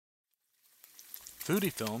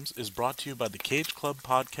Foodie Films is brought to you by the Cage Club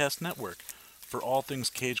Podcast Network. For all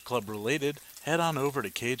things Cage Club related, head on over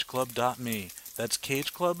to cageclub.me. That's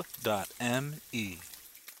cageclub.me.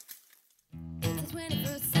 It's the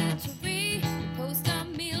 21st century. We post our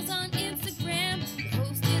meals on Instagram. The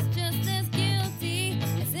host is just as guilty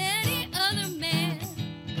as any other man.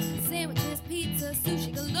 Sandwiches, pizza,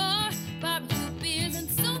 sushi galore, barbecue beers, and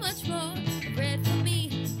so much more. A red for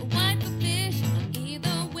me, a white for fish.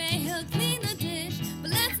 Either way, he'll clean the dish.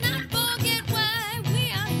 But let's not forget why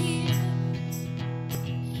we are here.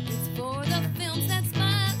 It's for the films that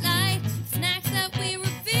spotlight, snacks that we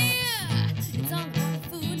revere. It's all about the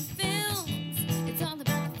foodie films. It's all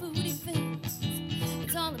about the foodie films.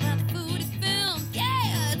 It's all about the foodie films.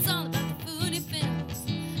 Yeah, it's all about the foodie films.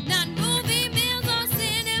 Not movie meals or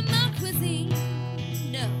cinema cuisine.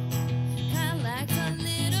 No, Kyle likes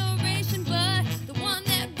alliteration, but the one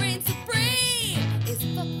that reigns supreme is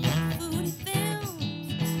foodie films.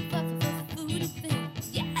 Foodie films.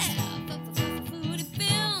 Yeah, foodie films. Foodie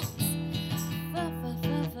films.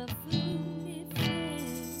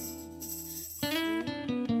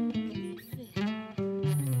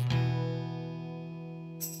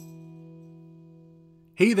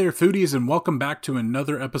 Hey there, foodies, and welcome back to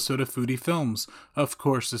another episode of Foodie Films. Of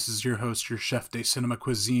course, this is your host, your chef de cinema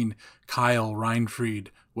cuisine, Kyle Reinfried.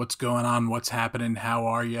 What's going on? What's happening? How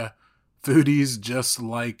are ya? Foodies, just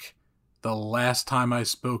like the last time I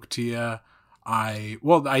spoke to ya, I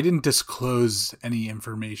didn't disclose any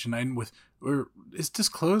information.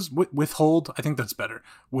 Withhold? I think that's better.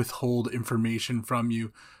 Withhold information from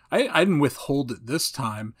you. I didn't withhold it this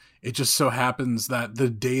time. It just so happens that the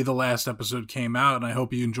day the last episode came out, and I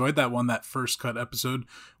hope you enjoyed that one, that first cut episode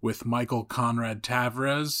with Michael Conrad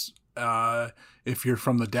Tavares. If you're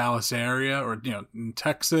from the Dallas area or, in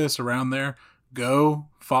Texas, around there, go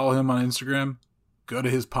follow him on Instagram. Go to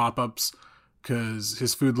his pop-ups because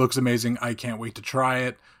his food looks amazing. I can't wait to try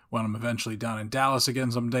it when I'm eventually down in Dallas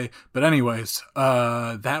again someday. But anyways,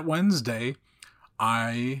 that Wednesday,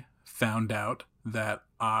 I found out that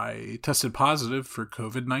I tested positive for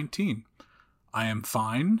COVID-19. I am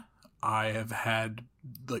fine. I have had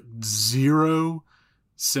zero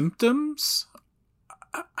symptoms.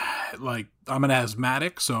 I'm an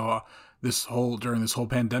asthmatic, so during this whole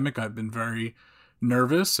pandemic, I've been very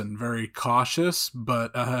nervous and very cautious,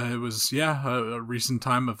 but it was a recent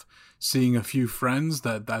time of seeing a few friends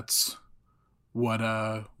that's what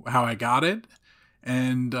how I got it,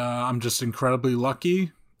 and I'm just incredibly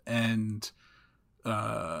lucky. And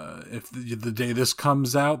if the day this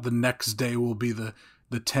comes out, the next day will be the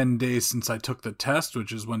 10 days since I took the test,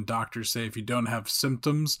 which is when doctors say if you don't have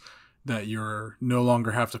symptoms that you're no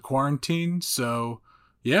longer have to quarantine. So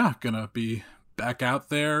gonna be back out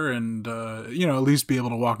there and, at least be able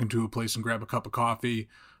to walk into a place and grab a cup of coffee.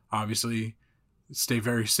 Obviously, stay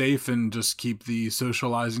very safe and just keep the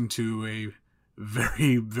socializing to a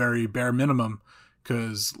very, very bare minimum.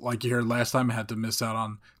 Because, like you heard last time, I had to miss out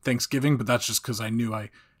on Thanksgiving, but that's just because I knew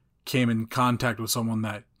I came in contact with someone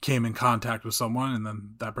that came in contact with someone, and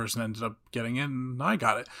then that person ended up getting it, and I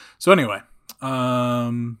got it. So anyway,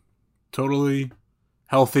 totally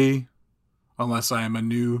healthy. Unless I am a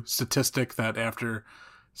new statistic that after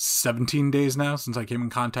 17 days now, since I came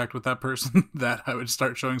in contact with that person, that I would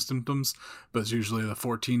start showing symptoms. But it's usually the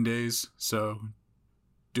 14 days. So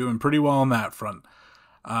doing pretty well on that front.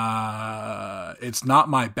 It's not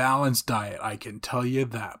my balanced diet, I can tell you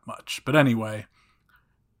that much. But anyway,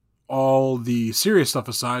 all the serious stuff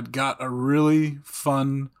aside, got a really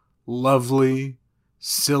fun, lovely,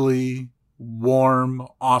 silly, warm,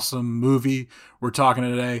 awesome movie we're talking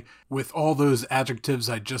today. With all those adjectives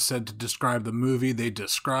I just said to describe the movie, they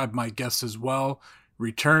describe my guests as well.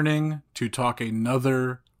 Returning to talk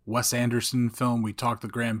another Wes Anderson film. We talked The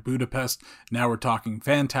Grand Budapest. Now we're talking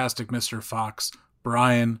Fantastic Mr. Fox,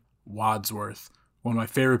 Brian Wadsworth. One of my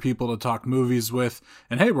favorite people to talk movies with.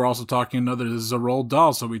 And hey, we're also talking this is a Roald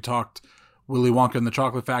Dahl. So we talked Willy Wonka and the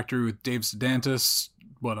Chocolate Factory with Dave Sedantis,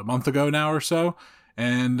 a month ago now or so.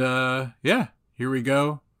 And, here we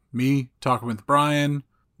go. Me talking with Brian.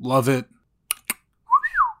 Love it.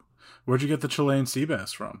 Where'd you get the Chilean sea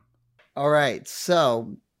bass from? All right.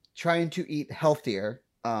 So trying to eat healthier,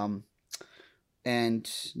 and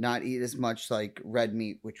not eat as much like red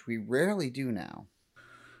meat, which we rarely do now.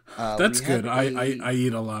 That's good. I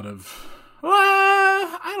eat a lot of,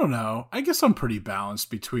 I don't know. I guess I'm pretty balanced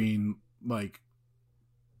between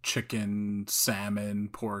chicken, salmon,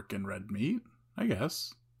 pork, and red meat. I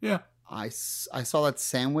guess. Yeah. I saw that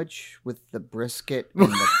sandwich with the brisket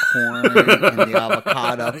and the corn and the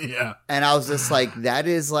avocado. Yeah. And I was just like, that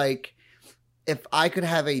is if I could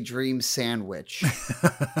have a dream sandwich,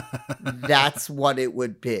 that's what it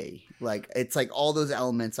would be. Like, it's like all those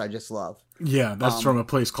elements I just love. Yeah, that's from a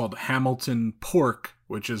place called Hamilton Pork,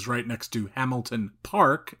 which is right next to Hamilton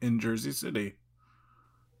Park in Jersey City.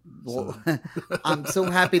 Well, I'm so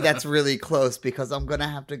happy that's really close because I'm going to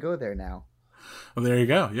have to go there now. Well, there you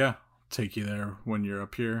go. Yeah. Take you there when you're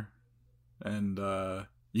up here. And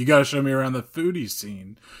you got to show me around the foodie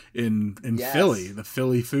scene in Yes. Philly, the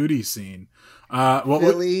Philly foodie scene.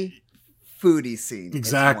 Philly foodie scene. It's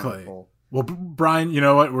Exactly. wonderful. Well, Brian, you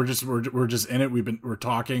know what? We're just in it. We're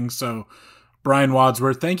talking. So, Brian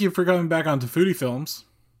Wadsworth, thank you for coming back onto Foodie Films.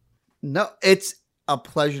 No, it's a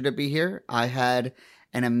pleasure to be here. I had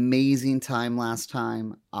an amazing time last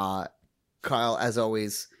time. Kyle, as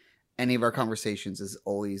always, any of our conversations is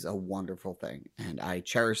always a wonderful thing, and I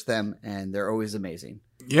cherish them, and they're always amazing.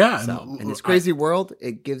 Yeah, So, in this crazy world,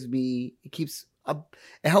 it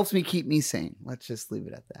helps me keep me sane. Let's just leave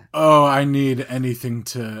it at that. Oh, I need anything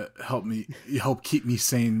to help keep me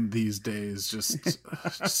sane these days.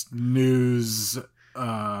 Just news,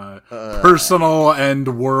 personal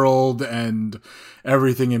and world and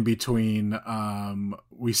everything in between.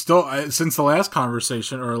 We still, since the last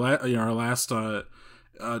conversation or our last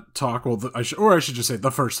talk, I should just say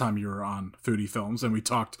the first time you were on Foodie Films, and we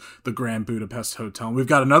talked the Grand Budapest Hotel. And we've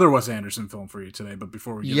got another Wes Anderson film for you today, but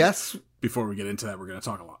before we get into that, we're going to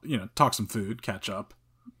talk a lot, talk some food, catch up.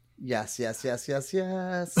 Yes.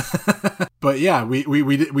 But yeah, we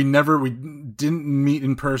didn't meet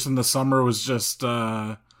in person. The summer was just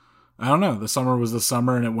I don't know. The summer was the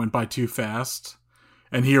summer, and it went by too fast.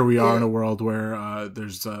 And here we are in a world where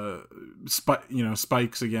there's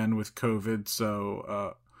spikes again with COVID.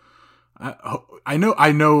 So I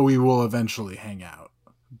know we will eventually hang out.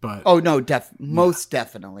 But most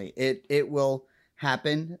definitely it will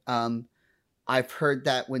happen. I've heard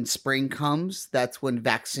that when spring comes, that's when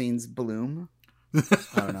vaccines bloom. I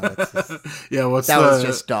don't know. Yeah, that was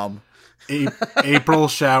just dumb. April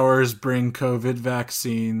showers bring COVID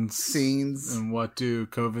vaccines. Scenes. And what do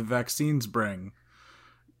COVID vaccines bring?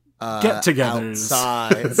 Get-togethers.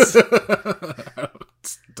 Outside.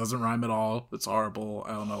 It doesn't rhyme at all. It's horrible.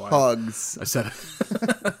 I don't know why. Hugs. I said it.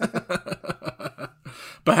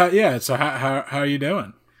 But so how are you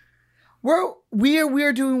doing? We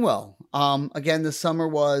are doing well. Again, the summer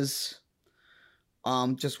was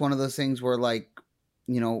just one of those things where, like,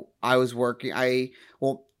 I was working.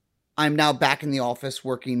 I'm now back in the office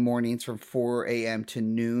working mornings from 4 a.m. to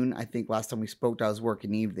noon. I think last time we spoke, I was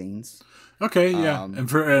working evenings. Okay, yeah. And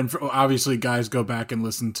for obviously, guys, go back and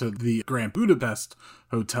listen to the Grand Budapest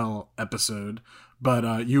Hotel episode.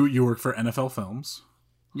 But you work for NFL Films.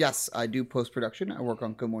 Yes, I do post-production. I work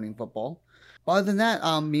on Good Morning Football. Other than that,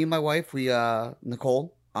 me and my wife,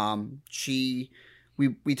 Nicole,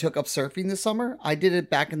 we took up surfing this summer. I did it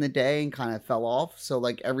back in the day and kind of fell off. So,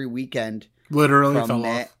 like, every weekend.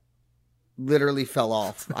 Literally fell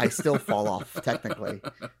off. I still fall off, technically.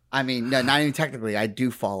 I mean, no, not even technically. I do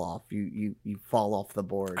fall off. You fall off the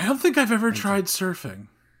board. I don't think I've ever tried surfing.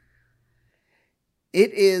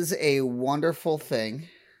 It is a wonderful thing.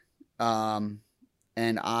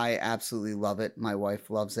 And I absolutely love it. My wife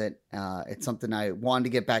loves it. It's something I wanted to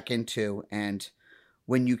get back into. And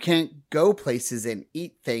when you can't go places and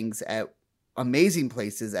eat things at amazing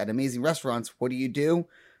places, at amazing restaurants, what do?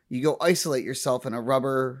 You go isolate yourself in a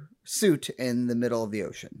rubber suit in the middle of the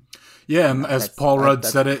ocean. Yeah, and as Paul Rudd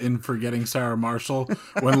said it in Forgetting Sarah Marshall,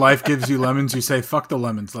 when life gives you lemons, you say, fuck the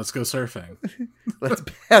lemons, let's go surfing. Let's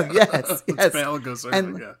bail, yes. Let's bail and go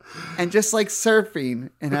surfing, And just like surfing,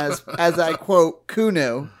 and as I quote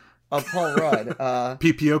Kuno of Paul Rudd.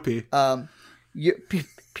 PPOP.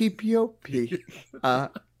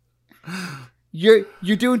 PPOP.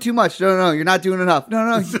 You're doing too much. No, you're not doing enough.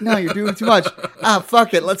 No, you're doing too much.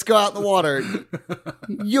 Fuck it. Let's go out in the water.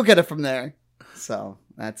 You'll get it from there. So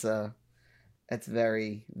that's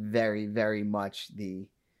very, very, very much the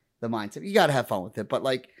mindset. You got to have fun with it. But,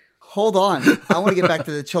 like, hold on. I want to get back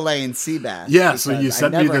to the Chilean sea bass. Yeah. So you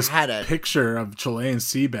sent me this picture of Chilean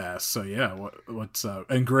sea bass. So yeah, what's a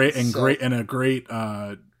great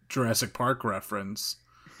Jurassic Park reference.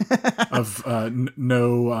 Of what's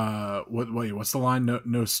the line?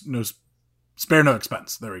 No, spare no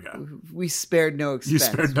expense. There we go. We spared no expense. You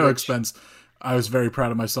spared no expense. I was very proud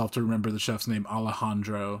of myself to remember the chef's name,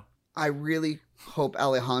 Alejandro. I really hope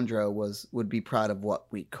Alejandro would be proud of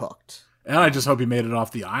what we cooked. And I just hope he made it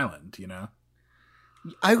off the island,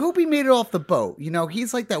 I hope he made it off the boat.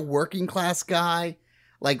 He's like that working class guy.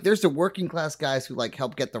 Like, there's the working class guys who, like,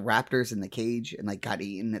 helped get the raptors in the cage and, like, got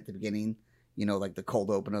eaten at the beginning. Like the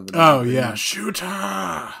cold open of the movie. Oh, yeah.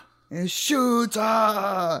 Shooter!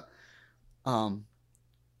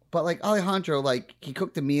 But like Alejandro, like he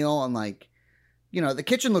cooked a meal and like, you know, the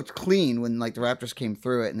kitchen looked clean when like the Raptors came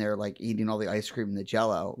through it and they're like eating all the ice cream and the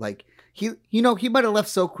Jello. Like he might have left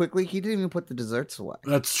so quickly he didn't even put the desserts away.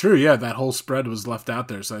 That's true. Yeah, that whole spread was left out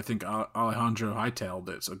there, so I think Alejandro hightailed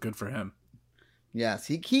it. So good for him. Yes,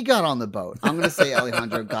 he got on the boat. I'm gonna say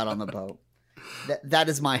Alejandro got on the boat. That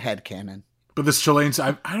is my headcanon. But this Chilean,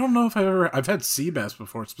 I don't know if I've had sea bass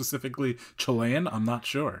before, specifically Chilean. I'm not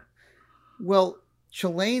sure. Well,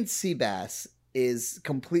 Chilean sea bass is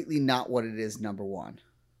completely not what it is. Number one,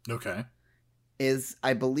 Okay. is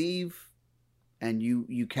I believe, and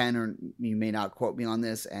you can or you may not quote me on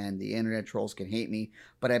this, and the internet trolls can hate me,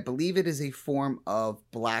 but I believe it is a form of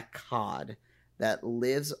black cod that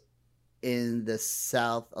lives in the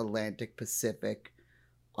South Atlantic Pacific,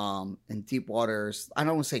 in deep waters. I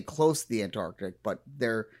don't want to say close to the Antarctic, but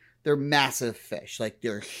they're massive fish. Like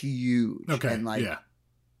they're huge. Okay. And like yeah.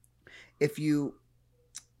 if you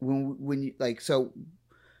when you like so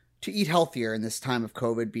to eat healthier in this time of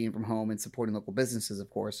COVID, being from home and supporting local businesses, of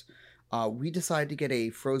course, we decided to get a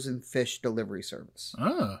frozen fish delivery service.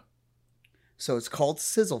 Oh, So it's called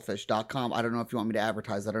sizzlefish.com. I don't know if you want me to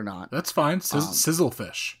advertise that or not. that's fine.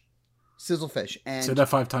 Sizzlefish. Sizzlefish. And Say that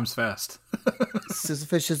 5 times fast.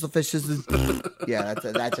 sizzlefish. Yeah,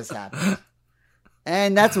 that just happened.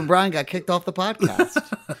 And that's when Brian got kicked off the podcast.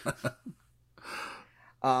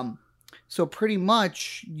 So pretty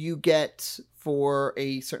much you get, for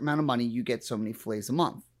a certain amount of money, you get so many fillets a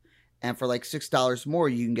month. And for like $6 more,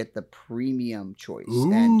 you can get the premium choice.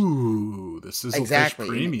 Ooh, the Sizzlefish Exactly.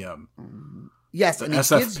 Premium. Yes, The and it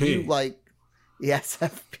gives SFP. you like the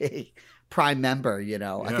SFP Prime member, you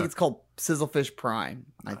know. I Yeah. think it's called Sizzlefish Prime,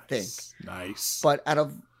 I think. Nice. But out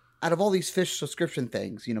of all these fish subscription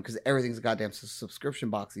things, you know, because everything's a goddamn subscription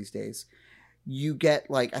box these days, you get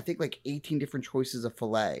like, I think like 18 different choices of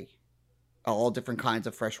fillet, all different kinds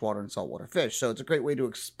of freshwater and saltwater fish. So it's a great way to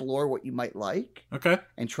explore what you might like Okay.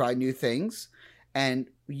 and try new things. And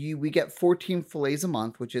we get 14 fillets a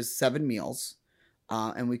month, which is 7 meals.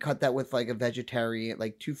 And we cut that with like a vegetarian,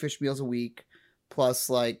 like 2 fish meals a week, plus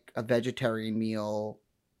like a vegetarian meal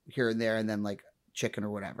here and there, and then like chicken or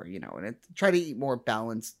whatever, you know, and try to eat more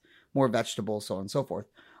balanced, more vegetables, so on and so forth.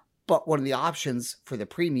 But one of the options for the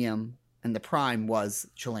premium and the prime was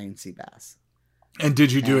Chilean sea bass. And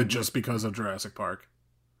did you do it And- just because of Jurassic Park?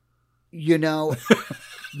 You know,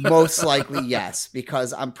 most likely yes,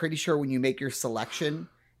 because I'm pretty sure when you make your selection,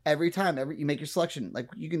 every you make your selection, like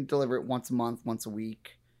you can deliver it once a month, once a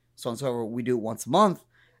week, so on and so forth. We do it once a month,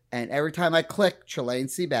 and every time I click Chilean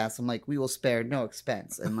sea bass, I'm like, we will spare no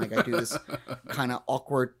expense. And like I do this kind of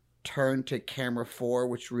awkward turn to camera 4,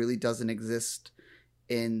 which really doesn't exist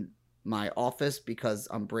in my office because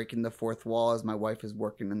I'm breaking the fourth wall as my wife is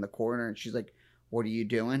working in the corner, and she's like, what are you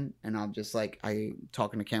doing? And I'm just like, I'm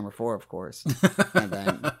talking to camera 4, of course. And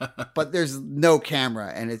then, but there's no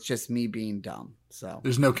camera, and it's just me being dumb. So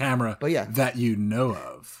There's no camera But yeah. that you know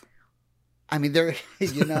of. I mean, there,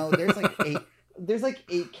 you know, there's like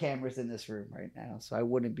 8 cameras in this room right now, so I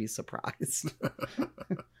wouldn't be surprised.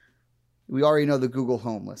 We already know the Google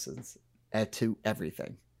Home listens to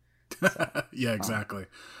everything. Yeah, exactly.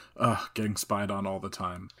 Getting spied on all the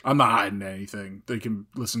time. I'm not hiding anything. They can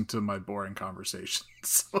listen to my boring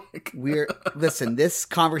conversations. Like, Listen, this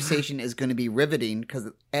conversation is going to be riveting because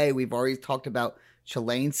we've already talked about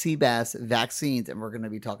Chilean sea bass, vaccines, and we're going to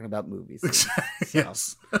be talking about movies.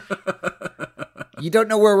 yes. You don't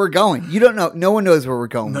know where we're going. You don't know. No one knows where we're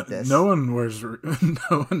going with this. No one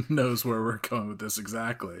knows where we're going with this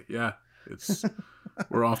exactly. Yeah,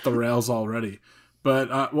 we're off the rails already. But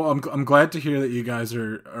well, I'm glad to hear that you guys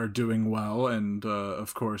are doing well, and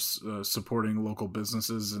of course supporting local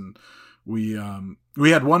businesses. And we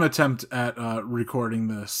had one attempt at recording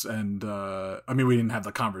this, and I mean, we didn't have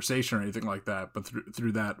the conversation or anything like that, but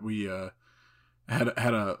through that we had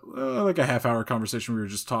a like a half-hour conversation. We were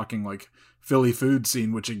just talking like Philly food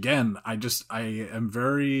scene, which again I am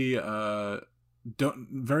very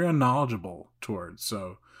very unknowledgeable towards.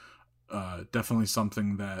 So definitely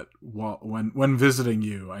something that when visiting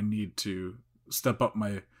you, I need to step up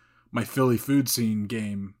my Philly food scene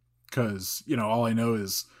game, because you know all I know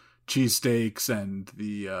is cheesesteaks and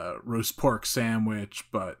the roast pork sandwich,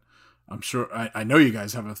 but I'm sure I know you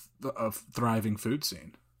guys have a thriving food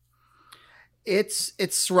scene. It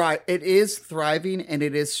is thriving and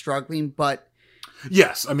it is struggling, but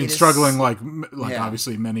Yes, I mean struggling like Yeah.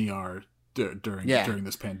 obviously many are during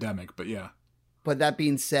this pandemic, but yeah. But that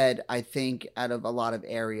being said, I think out of a lot of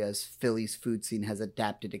areas, Philly's food scene has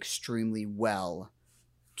adapted extremely well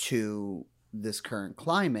to this current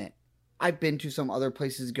climate. I've been to some other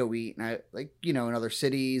places to go eat, and I like, you know, in other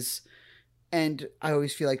cities, And I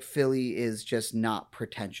always feel like Philly is just not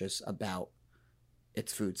pretentious about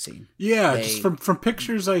its food scene. Yeah, They- just from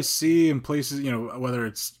pictures I see in places, whether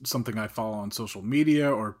it's something I follow on social media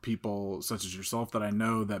or people such as yourself that I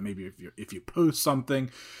know that maybe if you post something,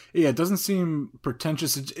 yeah, it doesn't seem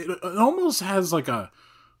pretentious. It almost has like a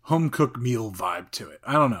home cooked meal vibe to it.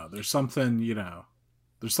 I don't know. There's something,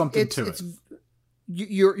 there's something to it.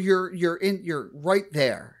 You're right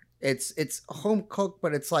there. It's home cooked,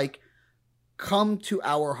 but it's like, come to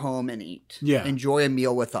our home and eat. Yeah. Enjoy a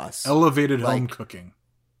meal with us. Elevated home Like, cooking.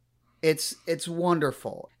 It's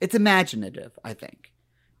wonderful. It's imaginative, I think.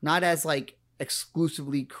 Not as like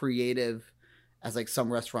exclusively creative as like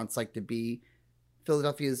some restaurants like to be.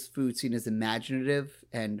 Philadelphia's food scene is imaginative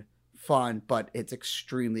and fun, but it's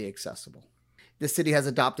extremely accessible. The city has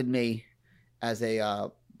adopted me as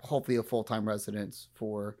a hopefully a full-time resident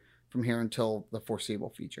from here until the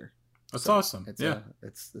foreseeable future. That's So awesome. it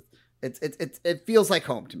feels like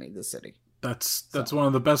home to me, this city. That's one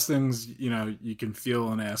of the best things, you can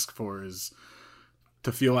feel and ask for is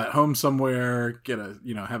to feel at home somewhere,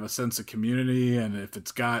 have a sense of community. And if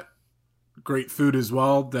it's got great food as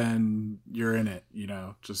well, then you're in it,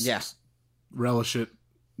 just relish it.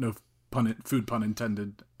 No food pun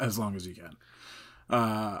intended, as long as you can.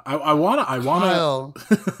 I want to, Kyle,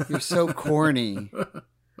 you're so corny.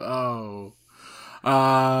 Oh,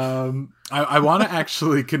 I want to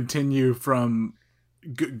actually continue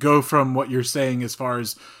go from what you're saying as far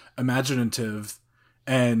as imaginative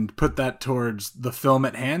and put that towards the film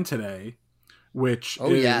at hand today, which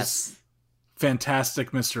is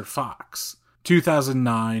Fantastic Mr. Fox,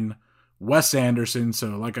 2009, Wes Anderson.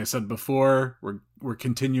 So like I said before, we're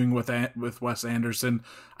continuing with Wes Anderson.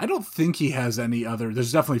 I don't think he has any other,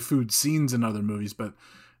 there's definitely food scenes in other movies, but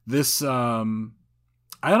this, I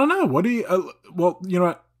don't know. What do you, well, you know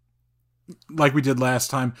what? Like we did last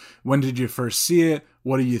time, when did you first see it?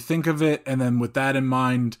 What do you think of it? And then with that in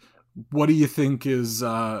mind, what do you think is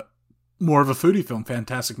more of a foodie film,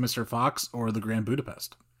 Fantastic Mr. Fox or The Grand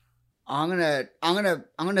Budapest? I'm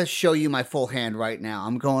gonna show you my full hand right now.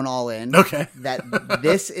 I'm going all in. Okay. That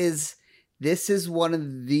this is this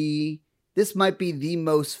might be the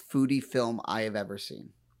most foodie film I have ever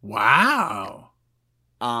seen. Wow.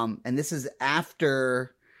 And this is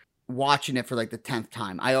after watching it for like the 10th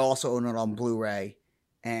time. I also own it on Blu-ray,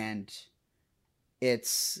 and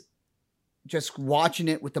it's just watching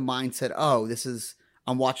it with the mindset,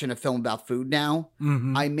 I'm watching a film about food now.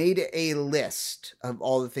 Mm-hmm. I made a list of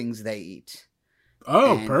all the things they eat.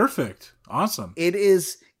 Oh, And perfect. Awesome. It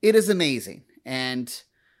is amazing. And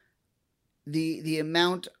the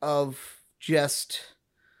amount of just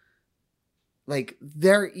like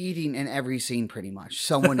they're eating in every scene pretty much.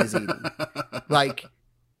 Someone is eating.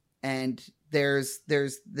 And there's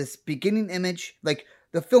this beginning image, like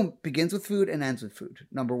the film begins with food and ends with food.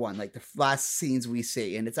 Number one, like the last scenes we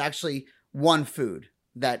see, and it's actually one food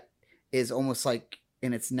that is almost like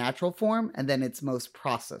in its natural form and then its most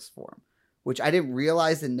processed form, which I didn't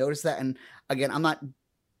realize and notice that. And again, I'm not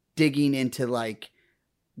digging into like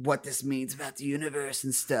what this means about the universe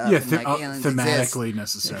and stuff. Yeah, and, like, aliens thematically exist.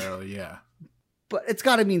 necessarily, yeah. But it's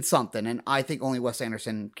got to mean something, and I think only Wes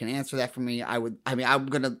Anderson can answer that for me.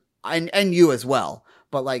 And you as well.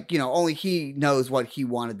 But like, only he knows what he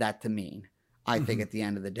wanted that to mean, I think, at the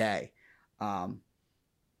end of the day.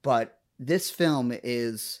 But this film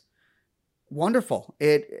is wonderful.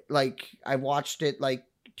 I watched it like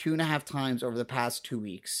 2.5 times over the past 2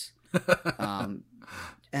 weeks. And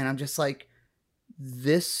I'm just like,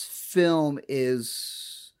 this film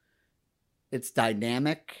it's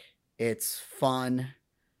dynamic, it's fun,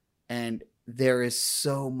 and there is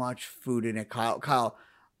so much food in it. Kyle,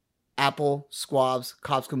 apple, squabs,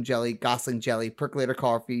 Cobscomb jelly, Gosling jelly, percolator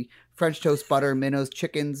coffee, French toast butter, minnows,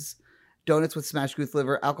 chickens, donuts with smashed goose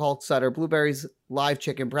liver, alcoholic cider, blueberries, live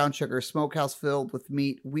chicken, brown sugar, smokehouse filled with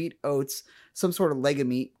meat, wheat, oats, some sort of leg of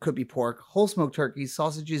meat, could be pork, whole smoked turkeys,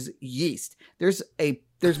 sausages, yeast. There's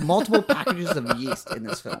multiple packages of yeast in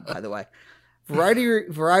this film, by the way.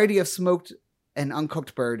 Variety of smoked and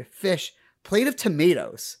uncooked bird, fish, plate of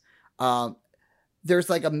tomatoes. There's there's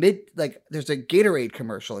a Gatorade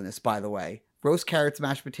commercial in this, by the way. Roast carrots,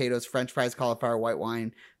 mashed potatoes, French fries, cauliflower, white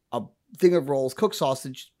wine, a thing of rolls, cooked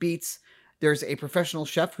sausage, beets. There's a professional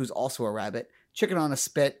chef who's also a rabbit, chicken on a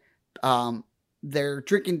spit. They're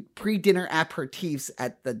drinking pre-dinner aperitifs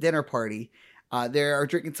at the dinner party. They are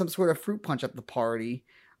drinking some sort of fruit punch at the party.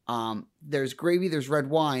 There's gravy, there's red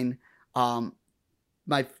wine. One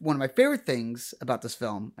of my favorite things about this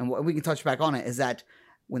film, and we can touch back on it, is that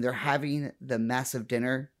when they're having the massive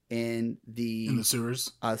dinner in the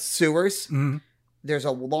sewers, there's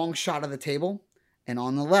a long shot of the table, and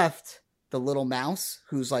on the left the little mouse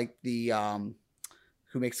who's like the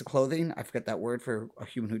who makes the clothing. I forget that word for a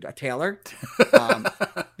human a tailor.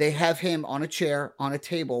 They have him on a chair on a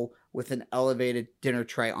table with an elevated dinner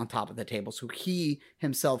tray on top of the table, so he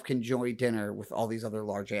himself can enjoy dinner with all these other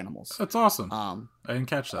large animals. That's awesome. I didn't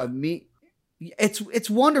catch that. It's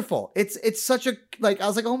wonderful. It's such a like I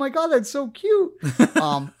was like, oh my god, that's so cute.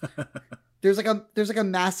 There's like a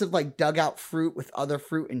massive like dugout fruit with other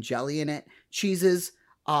fruit and jelly in it, cheeses,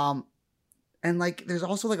 and like there's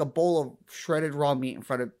also like a bowl of shredded raw meat in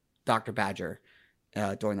front of Dr. Badger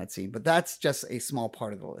during that scene. But that's just a small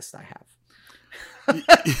part of the list I have.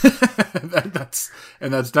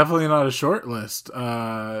 that's definitely not a short list.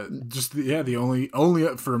 The only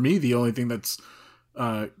for me the only thing that's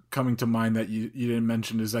coming to mind that you didn't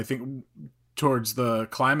mention is I think towards the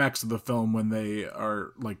climax of the film when they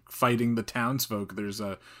are like fighting the townsfolk, there's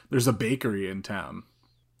a bakery in town.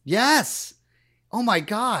 Yes. Oh my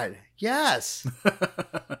god. Yes.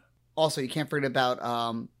 Also, you can't forget about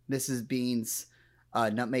Mrs. Bean's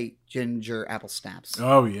nutmeg ginger apple snaps.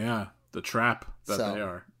 Oh yeah, the trap that they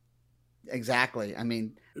are. Exactly. I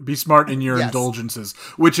mean, be smart in your indulgences,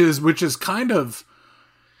 which is kind of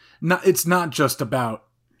not. It's not just about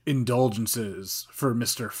indulgences for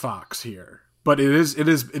Mr. Fox here, but it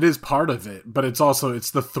is part of it. But it's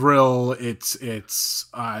the thrill. It's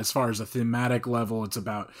as far as a thematic level, it's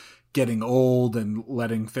about getting old and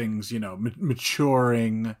letting things,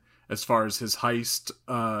 maturing as far as his heist,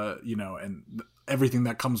 and everything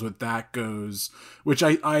that comes with that goes, which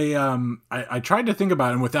I tried to think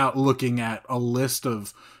about, and without looking at a list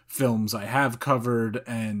of films I have covered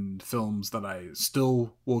and films that I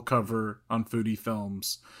still will cover on Foodie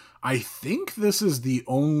Films, I think this is the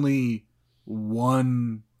only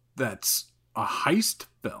one that's a heist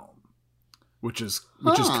film. Which is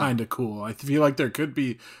kind of cool. I feel like there could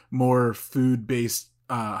be more food-based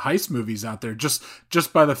heist movies out there. Just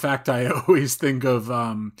by the fact I always think of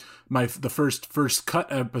the first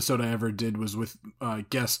cut episode I ever did was with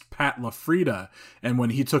guest Pat LaFrida, and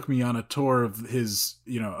when he took me on a tour of his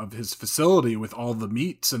facility with all the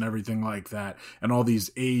meats and everything like that, and all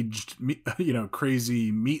these aged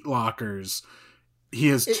crazy meat lockers. He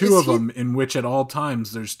has two of them in which at all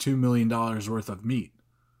times there's $2 million worth of meat.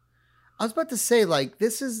 I was about to say, like,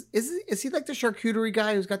 is he like the charcuterie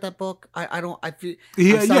guy who's got that book? I feel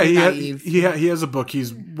he has a book.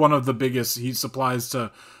 He's one of the biggest. He supplies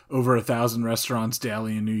to over 1,000 restaurants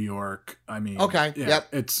daily in New York. I mean, okay, yeah, yep,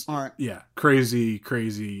 it's all right. Yeah,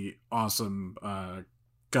 crazy, awesome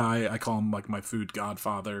guy. I call him like my food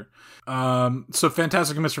godfather. So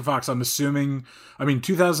Fantastic Mr. Fox. I'm assuming.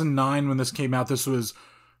 2009 when this came out. This was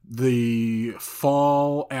the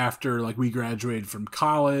fall after like we graduated from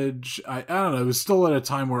college. I don't know, it was still at a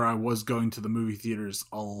time where I was going to the movie theaters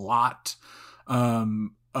a lot. I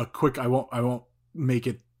won't make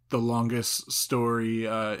it the longest story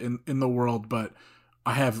in the world, but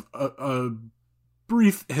I have a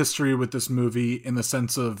brief history with this movie in the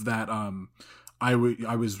sense of that I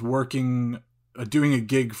was working doing a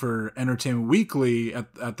gig for Entertainment Weekly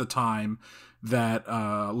at the time, that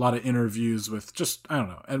a lot of interviews with just, I don't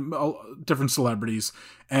know, and different celebrities.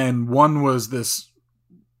 And one was this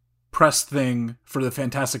press thing for the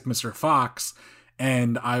Fantastic Mr. Fox.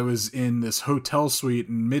 And I was in this hotel suite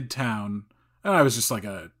in Midtown. And I was just like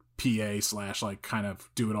a PA / like kind of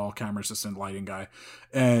do it all camera assistant lighting guy.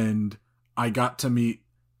 And I got to meet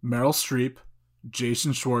Meryl Streep,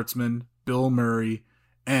 Jason Schwartzman, Bill Murray,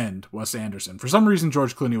 and Wes Anderson. For some reason,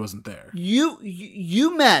 George Clooney wasn't there.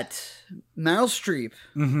 You met Meryl Streep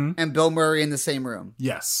and Bill Murray in the same room.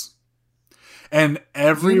 Yes. And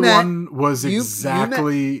everyone was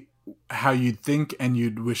exactly how you'd think and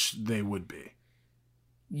you'd wish they would be.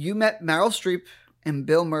 You met Meryl Streep and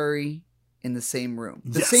Bill Murray in the same room.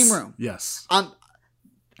 Same room. Yes.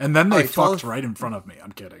 And then they fucked right in front of me.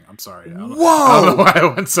 I'm kidding. I'm sorry. I don't know why I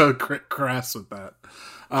went so crass with that.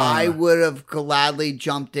 I would have gladly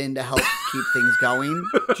jumped in to help keep things going,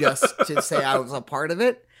 just to say I was a part of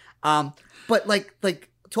it. But like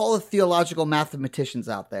to all the theological mathematicians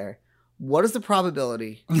out there, what is the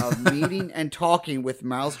probability of meeting and talking with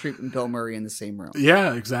Meryl Streep and Bill Murray in the same room?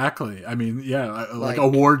 Yeah, exactly. Like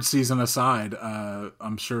award season aside,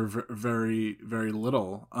 I'm sure very, very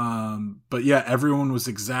little. But yeah, everyone was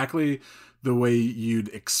exactly the way you'd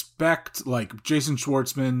expect. Like Jason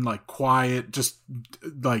Schwartzman, like quiet, just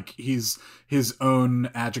like he's his own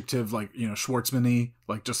adjective, like, Schwartzman-y,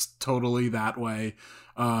 like just totally that way.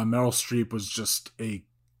 Meryl Streep was just a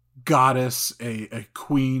goddess, a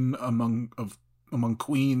queen among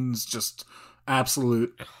queens, just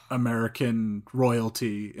absolute American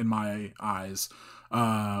royalty in my eyes.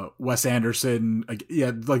 Wes Anderson, like,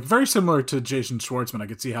 yeah, like very similar to Jason Schwartzman. I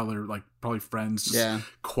could see how they're like probably friends, just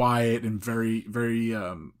quiet and very, very,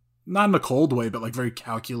 not in a cold way, but like very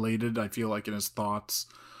calculated. I feel like in his thoughts,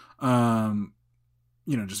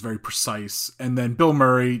 you know, just very precise. And then Bill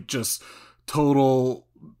Murray, just total,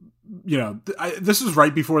 you know, this is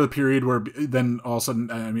right before the period where then all of a sudden,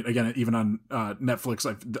 I mean, again, even on Netflix,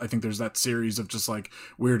 I think there's that series of just like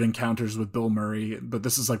weird encounters with Bill Murray, but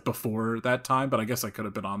this is like before that time, but I guess I could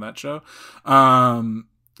have been on that show.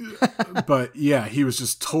 But yeah, he was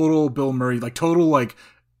just total Bill Murray, like total like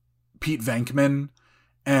Pete Venkman,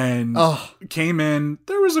 and came in.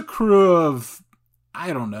 There was a crew of,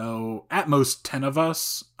 I don't know, at most 10 of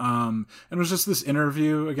us. And it was just this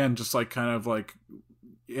interview, again, just like kind of like,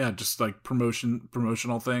 yeah, just like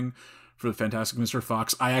promotional thing for the Fantastic Mr.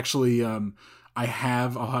 Fox. I actually, I'll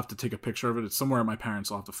have to take a picture of it. It's somewhere at my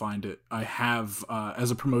parents'. I'll have to find it. I have, as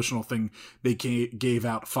a promotional thing, they gave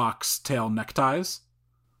out foxtail neckties.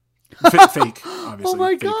 Fake, obviously. Oh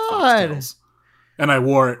my fake God. foxtails. And I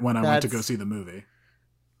wore it when I went to go see the movie.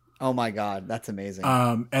 Oh my God, that's amazing.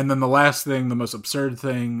 And then the last thing, the most absurd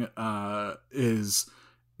thing, is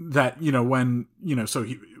that, you know, when, you know, so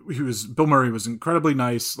Bill Murray was incredibly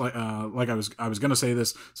nice. Like I was going to say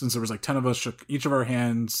this, since there was like 10 of us, shook each of our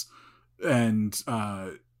hands and,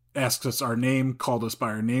 asked us our name, called us by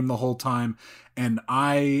our name the whole time. And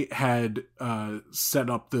I had, set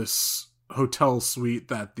up this hotel suite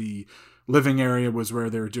that the living area was where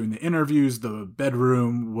they were doing the interviews. The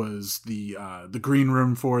bedroom was the green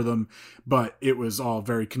room for them, but it was all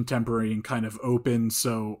very contemporary and kind of open.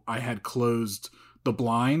 So I had closed the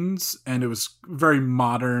blinds, and it was very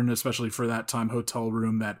modern, especially for that time hotel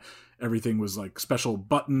room, that everything was like special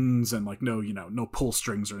buttons and like no pull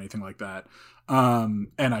strings or anything like that.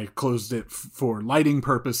 And I closed it for lighting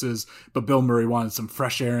purposes, but Bill Murray wanted some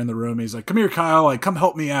fresh air in the room. He's like, "Come here, Kyle, like come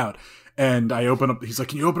help me out." And I open up, he's like,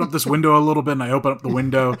 "Can you open up this window a little bit?" And I open up the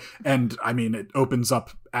window, and I mean, it opens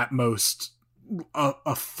up at most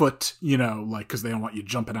a foot, you know, like, cause they don't want you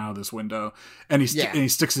jumping out of this window. And he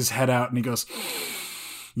sticks his head out and he goes,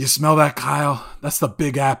 "You smell that, Kyle? That's the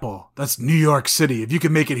Big Apple. That's New York City. If you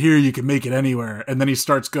can make it here, you can make it anywhere." And then he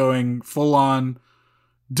starts going full on,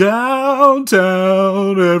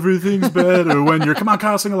 "Downtown, everything's better when you're," come on,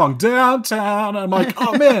 Kyle, sing along, "Downtown." And I'm like,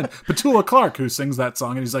 oh man, Petula Clark, who sings that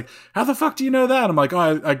song. And he's like, "How the fuck do you know that?" I'm like,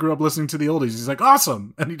 "Oh, I grew up listening to the oldies." He's like,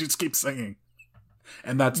 "Awesome." And he just keeps singing.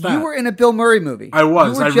 And that's that. You were in a Bill Murray movie. I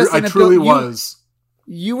was. I truly was.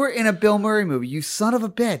 You were in a Bill Murray movie. You son of a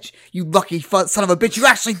bitch. You lucky son of a bitch. You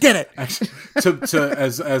actually did it.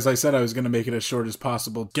 As I said, I was going to make it as short as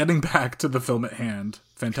possible. Getting back to the film at hand,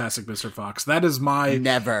 Fantastic Mr. Fox. That is my...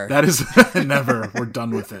 Never. That is... Never. We're done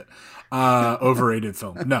with it. Overrated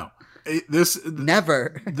film. No.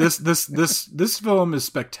 Never. This film is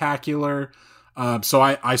spectacular. So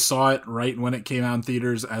I saw it right when it came out in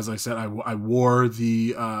theaters. As I said, I wore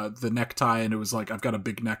the necktie, and it was like, I've got a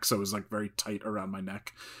big neck, so it was like very tight around my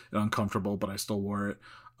neck and uncomfortable, but I still wore it.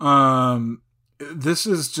 This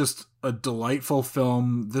is just a delightful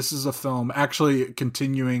film. This is a film actually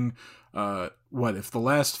continuing, if the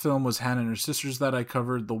last film was Hannah and Her Sisters that I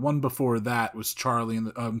covered, the one before that was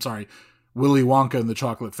Willy Wonka and the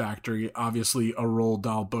Chocolate Factory, obviously a Roald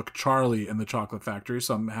Dahl book, Charlie and the Chocolate Factory,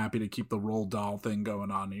 so I'm happy to keep the Roald Dahl thing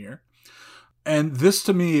going on here. And this,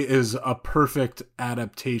 to me, is a perfect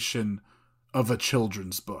adaptation of a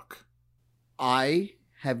children's book. I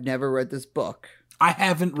have never read this book. I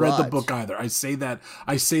haven't read the book either. I say that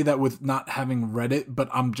with not having read it, but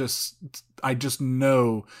I just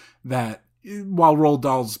know that while Roald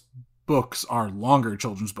Dahl's books are longer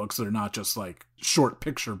children's books, they're not just like short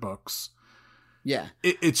picture books. Yeah.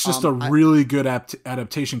 It's just a really good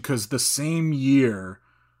adaptation, because the same year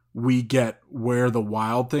we get Where the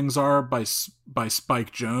Wild Things Are by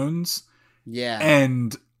Spike Jonze. Yeah.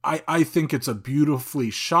 And I think it's a beautifully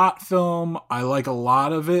shot film. I like a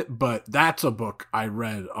lot of it, but that's a book I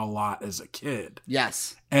read a lot as a kid.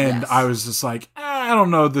 Yes. And I was just like, I don't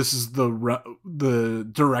know, this is the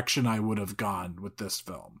direction I would have gone with this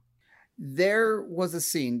film. There was a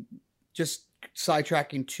scene, just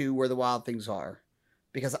sidetracking to Where the Wild Things Are,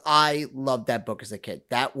 because I loved that book as a kid.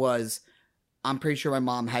 That was, I'm pretty sure my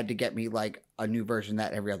mom had to get me like a new version of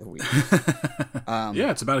that every other week.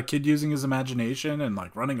 Yeah, it's about a kid using his imagination and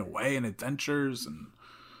like running away and adventures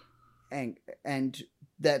and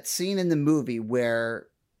that scene in the movie where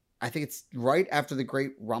I think it's right after the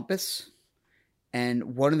Great Rumpus,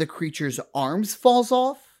 and one of the creature's arms falls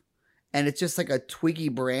off, and it's just like a twiggy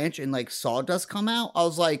branch and like sawdust come out. I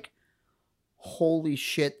was like, holy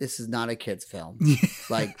shit, this is not a kid's film.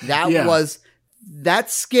 Like that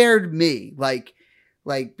that scared me. Like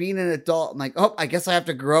like being an adult, I'm like, oh, I guess I have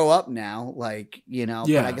to grow up now. Like, you know,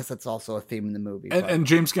 Yeah. but I guess that's also a theme in the movie. And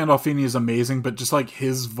James Gandolfini is amazing, but just like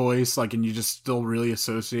his voice, like, and you just still really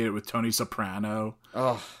associate it with Tony Soprano.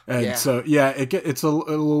 oh, And yeah. so, yeah, it's a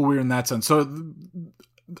little weird in that sense. So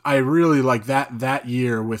I really like that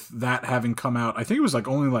year with that having come out. I think it was like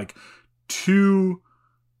only like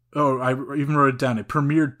I even wrote it down. It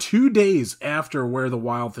premiered 2 days after Where the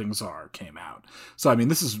Wild Things Are came out. So, I mean,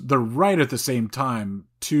 they're right at the same time,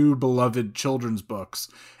 two beloved children's books.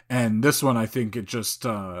 And this one, I think it just,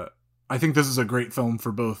 I think this is a great film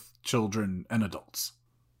for both children and adults.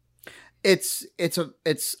 It's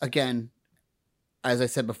again, as I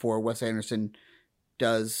said before, Wes Anderson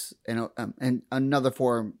does in another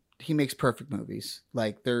form. He makes perfect movies.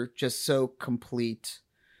 Like, they're just so complete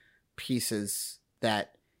pieces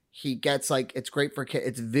that he gets. Like, it's great for kids.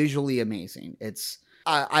 It's visually amazing.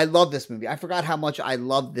 I love this movie. I forgot how much I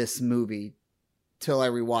loved this movie till I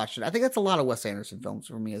rewatched it. I think that's a lot of Wes Anderson films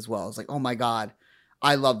for me as well. It's like, oh my God,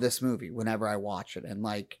 I love this movie whenever I watch it. And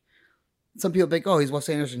like, some people think, oh, he's Wes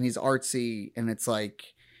Anderson, he's artsy, and it's like,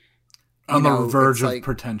 on the verge of like,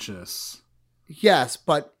 pretentious. Yes,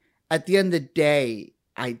 but at the end of the day,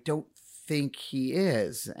 I don't think he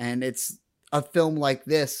is. And it's a film like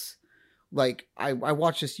this. Like, I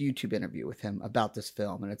watched this YouTube interview with him about this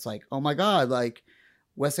film, and it's like, oh my God, like,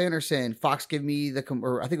 Wes Anderson, Fox gave me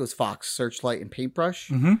or I think it was Fox, Searchlight and Paintbrush,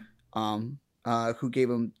 who gave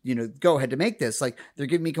him, go ahead to make this. Like, they're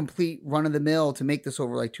giving me complete run of the mill to make this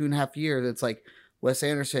over like 2.5 years. It's like, Wes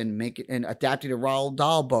Anderson make it and adapting a Roald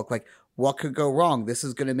Dahl book. Like, what could go wrong? This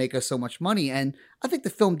is going to make us so much money. And I think the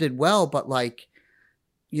film did well, but like,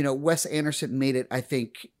 Wes Anderson made it, I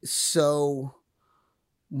think, so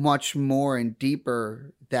much more and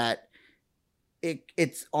deeper that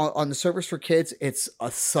it's on the surface for kids. It's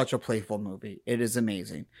such a playful movie. It is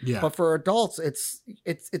amazing. Yeah. But for adults,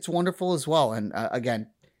 it's wonderful as well. And again,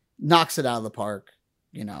 knocks it out of the park.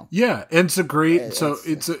 Yeah, and it's a great.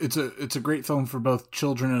 It's a great film for both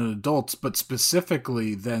children and adults, but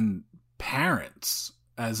specifically then parents,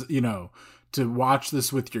 as to watch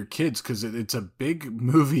this with your kids, because it's a big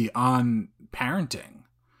movie on parenting.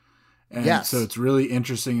 And yes. So it's really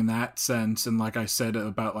interesting in that sense. And like I said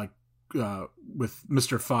about like with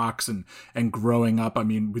Mr. Fox and growing up, I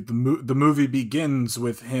mean, with the movie begins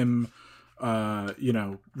with him,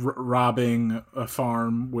 robbing a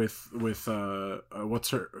farm with what's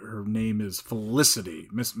her name is Felicity,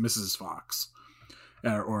 Mrs. Fox,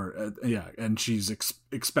 and she's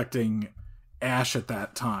expecting Ash at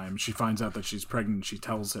that time. She finds out that she's pregnant. She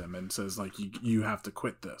tells him and says like, you have to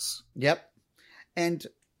quit this. Yep. And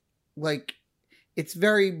like, it's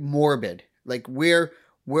very morbid. Like, we're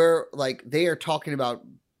like, they are talking about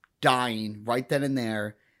dying right then and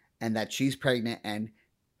there, and that she's pregnant and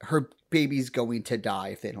her baby's going to die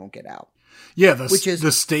if they don't get out. Yeah,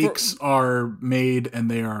 the stakes are made and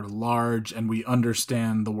they are large, and we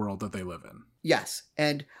understand the world that they live in. Yes.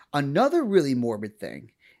 And another really morbid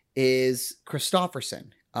thing is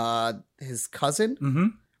Christopherson, his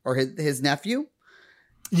cousin or his nephew.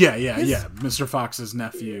 Yeah. Mr. Fox's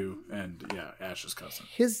nephew and Ash's cousin.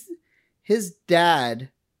 His dad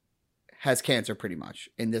has cancer pretty much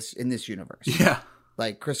in this universe. Yeah.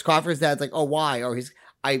 Like, Chris Crawford's dad's like, oh, why? Or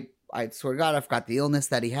I swear to God, I forgot the illness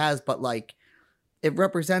that he has, but like, it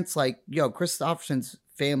represents like, Chris Christopherson's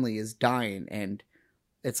family is dying, and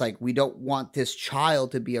it's like, we don't want this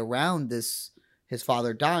child to be around his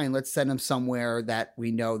father dying. Let's send him somewhere that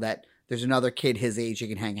we know that there's another kid his age he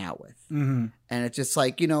can hang out with. Mm-hmm. And it's just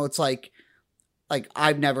like, it's like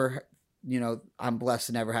I've never, I'm blessed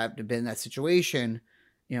to never have to been in that situation,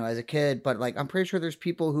 as a kid. But like, I'm pretty sure there's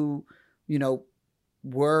people who,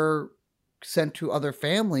 were sent to other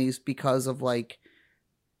families because of like,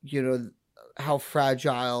 how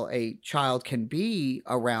fragile a child can be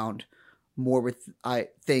around more with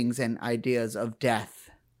things and ideas of death.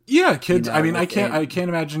 Yeah, kids. I mean, I can't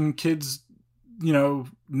imagine kids,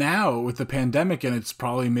 now with the pandemic, and it's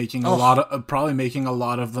probably making a lot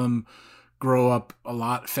of them grow up a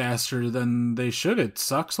lot faster than they should. It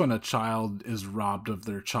sucks when a child is robbed of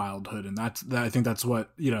their childhood, and I think that's what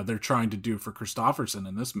they're trying to do for Christopherson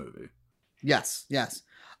in this movie. Yes.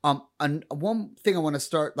 And one thing I want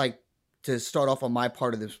to start off on my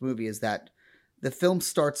part of this movie is that the film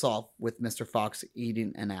starts off with Mr. Fox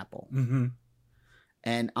eating an apple. Mm-hmm.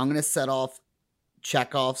 And I'm going to set off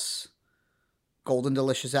Chekhov's Golden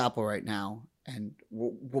Delicious Apple right now, and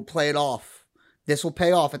we'll play it off. This will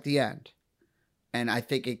pay off at the end. And I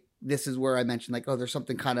think this is where I mentioned like, oh, there's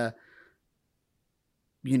something kind of,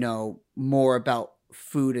 more about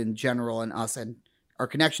food in general and us and our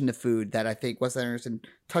connection to food that I think Wes Anderson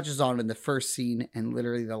touches on in the first scene and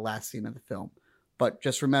literally the last scene of the film. But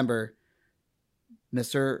just remember,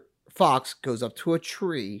 Mr. Fox goes up to a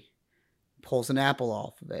tree, pulls an apple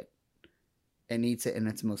off of it, and eats it in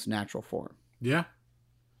its most natural form. Yeah.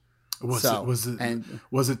 Was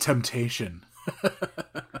it temptation?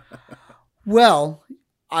 Well,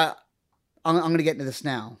 I'm going to get into this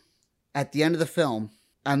now. At the end of the film,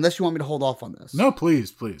 unless you want me to hold off on this. No,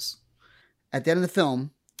 please. At the end of the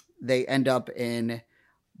film, they end up in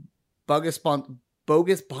Bunsen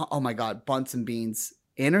Beans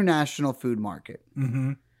International Food Market.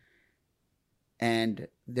 Mm-hmm. And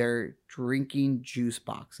they're drinking juice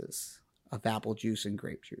boxes of apple juice and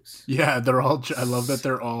grape juice. Yeah, I love that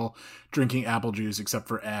they're all drinking apple juice except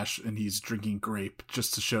for Ash, and he's drinking grape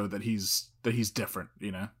just to show that he's different,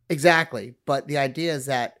 you know? Exactly. But the idea is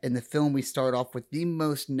that in the film, we start off with the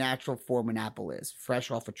most natural form an apple is,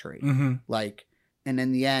 fresh off a tree. Mm-hmm. And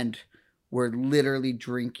in the end, we're literally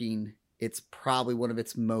drinking, it's probably one of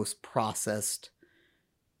its most processed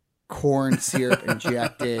corn syrup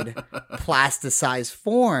injected plasticized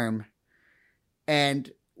form.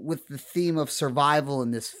 And with the theme of survival in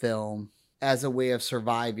this film as a way of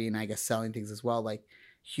surviving, I guess selling things as well, like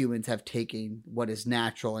humans have taken what is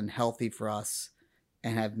natural and healthy for us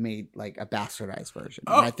and have made like a bastardized version.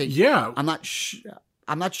 Oh, and I think, yeah. I'm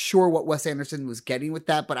not sure what Wes Anderson was getting with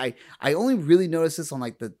that, but I only really noticed this on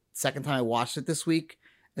like the second time I watched it this week.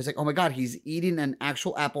 It's like, oh my God, he's eating an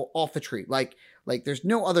actual apple off the tree. Like there's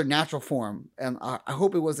no other natural form. And I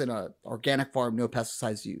hope it wasn't a organic farm, no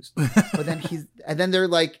pesticides used. But then they're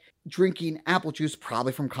like drinking apple juice,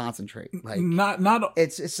 probably from concentrate. Like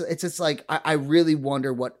it's like, I really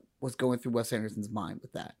wonder what was going through Wes Anderson's mind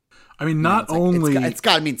with that. I mean, it's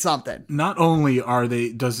got to mean something. Not only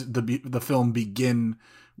does the film begin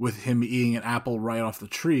with him eating an apple right off the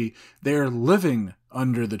tree, they're living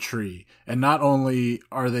under the tree. And not only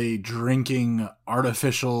are they drinking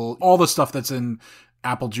artificial, all the stuff that's in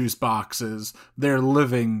apple juice boxes, they're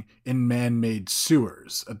living in man-made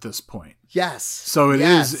sewers at this point. Yes. So it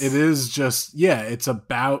is just, it's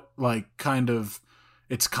about like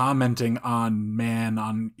it's commenting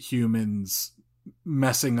on humans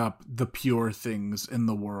messing up the pure things in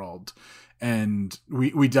the world. And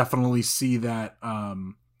we definitely see that,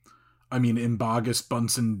 in Bogus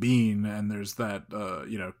Bunsen Bean, and there's that,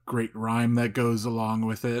 great rhyme that goes along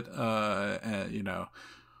with it.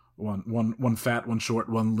 One fat, one short,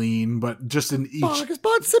 one lean, but just in each. Bogus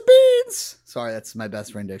Bunsen Beans! Sorry, that's my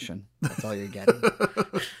best rendition. That's all you're getting.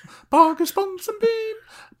 Bogus Bunsen Bean!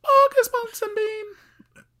 Bogus Bunsen Bean!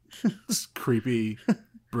 It's creepy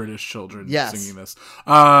British children singing this.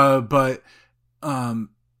 But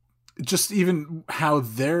just even how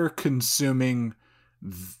they're consuming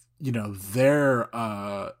their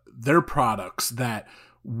products, that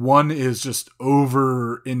one is just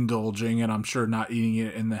overindulging, and I'm sure not eating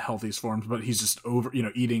it in the healthiest forms, but he's just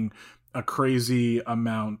eating a crazy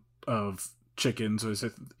amount of chicken. So he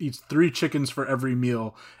eats 3 chickens for every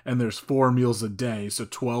meal, and there's 4 meals a day, so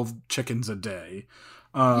 12 chickens a day.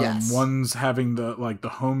 One's having the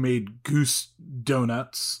homemade goose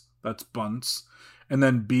donuts, that's Bunce. And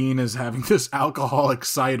then Bean is having this alcoholic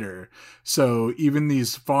cider. So even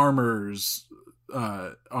these farmers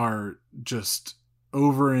are just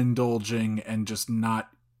overindulging and just not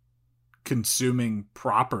consuming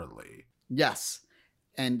properly. Yes.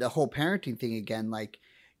 And the whole parenting thing again, like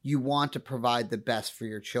you want to provide the best for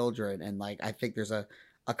your children. And like I think there's a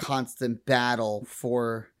constant battle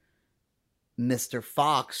for Mr.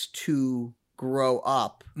 Fox to grow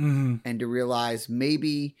up and to realize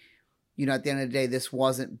maybe, at the end of the day, this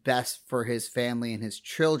wasn't best for his family and his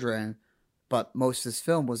children, but most of this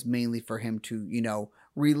film was mainly for him to,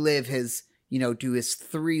 relive his, do his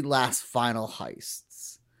 3 last final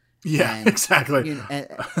heists. Yeah, and, exactly.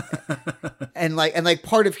 And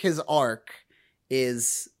part of his arc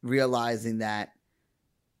is realizing that,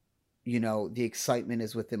 the excitement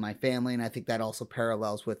is within my family. And I think that also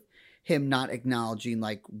parallels with him not acknowledging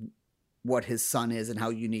like what his son is and how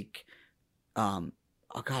unique,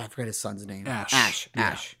 oh God, I forget his son's name. Ash.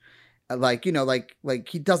 Yeah. Like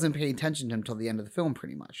he doesn't pay attention to him till the end of the film,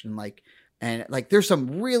 pretty much. And there's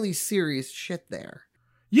some really serious shit there.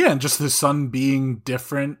 Yeah, and just the son being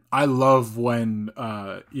different. I love when,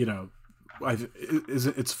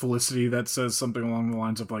 it's Felicity that says something along the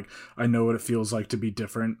lines of like, I know what it feels like to be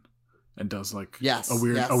different, and does like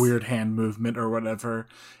a weird hand movement or whatever.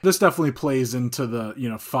 This definitely plays into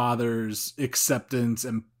the, father's acceptance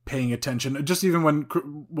and paying attention. Just even when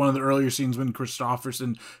one of the earlier scenes when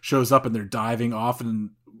Christopherson shows up and they're diving off and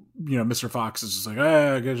Mr. Fox is just like,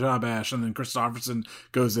 good job, Ash. And then Christopherson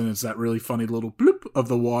goes in. It's that really funny little bloop of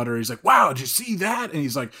the water. He's like, wow, did you see that? And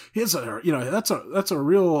he's like, that's a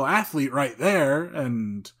real athlete right there.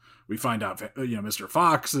 And we find out, Mr.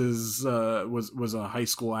 Fox was a high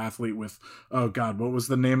school athlete with, oh God, what was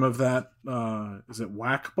the name of that? Is it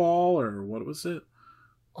whack-ball or what was it?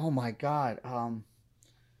 Oh my God.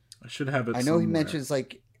 I should have it. I know somewhere. he mentions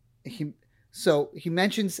he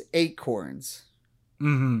mentions acorns.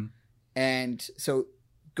 Mm-hmm. And so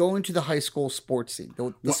going to the high school sports scene,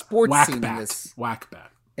 the sports scene in this.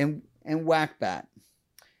 Whack-bat. And Whack-Bat.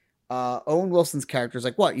 Owen Wilson's character is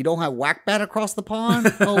like, what? You don't have Whack-Bat across the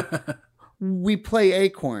pond? Oh, we play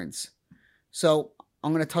acorns. So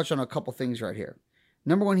I'm going to touch on a couple things right here.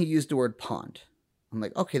 Number one, he used the word pond. I'm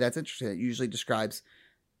like, okay, that's interesting. It usually describes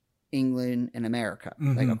England and America,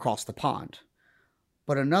 like across the pond.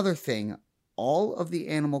 But another thing, all of the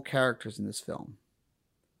animal characters in this film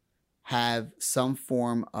have some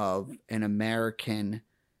form of an American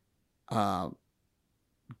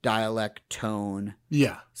dialect, tone,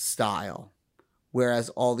 style, whereas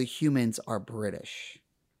all the humans are British.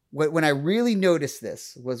 When I really noticed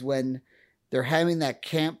this was when they're having that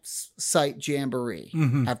campsite jamboree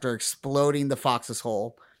after exploding the Fox's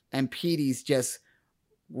hole, and Petey's just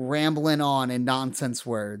rambling on in nonsense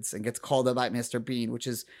words and gets called up by Mr. Bean, which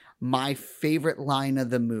is my favorite line of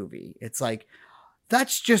the movie. It's like,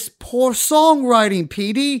 that's just poor songwriting,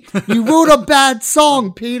 Petey. You wrote a bad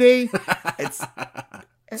song, Petey. It's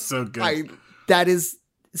so good. That is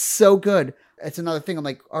so good. It's another thing. I'm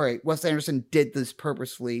like, all right, Wes Anderson did this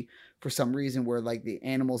purposefully for some reason where like the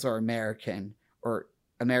animals are American or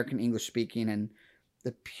American English speaking and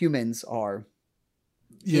the humans are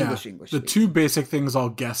English The speaking. two basic things I'll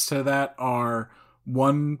guess to that are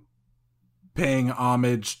one, paying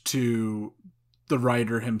homage to the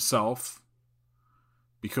writer himself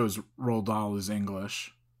because Roald Dahl is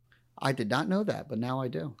English. I did not know that, but now I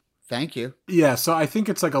do. Thank you. Yeah, so I think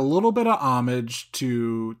it's like a little bit of homage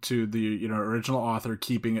to the original author,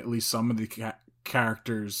 keeping at least some of the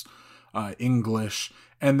characters English.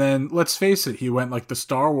 And then let's face it, he went like the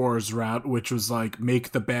Star Wars route, which was like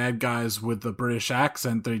make the bad guys with the British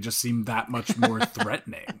accent. They just seem that much more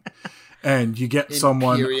threatening. And you get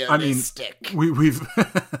someone. I mean,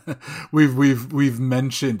 we've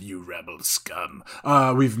mentioned you rebel scum.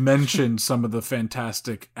 We've mentioned some of the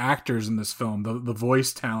fantastic actors in this film, the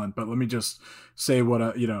voice talent. But let me just say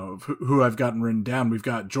what who I've gotten written down. We've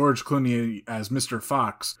got George Clooney as Mr.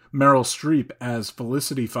 Fox, Meryl Streep as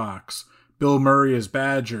Felicity Fox, Bill Murray as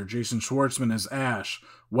Badger, Jason Schwartzman as Ash.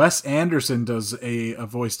 Wes Anderson does a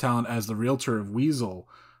voice talent as the realtor of Weasel.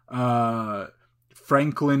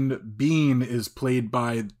 Franklin Bean is played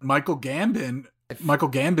by Michael Gambon. Michael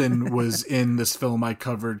Gambon was in this film I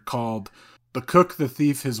covered called The Cook, the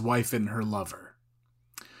Thief, His Wife, and Her Lover.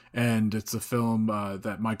 And it's a film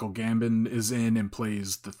that Michael Gambon is in and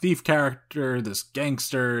plays the thief character, this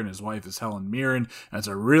gangster, and his wife is Helen Mirren. And it's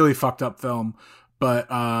a really fucked up film. But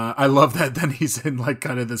I love that then he's in like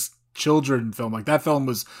kind of this children film. Like that film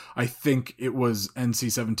was, I think it was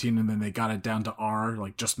NC-17 and then they got it down to R,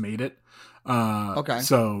 like just made it. Okay.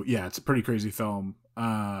 So yeah, it's a pretty crazy film.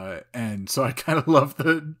 And so I kind of love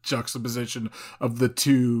the juxtaposition of the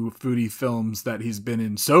two foodie films that he's been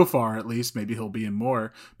in so far, at least. Maybe he'll be in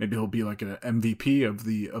more. Maybe he'll be like an MVP of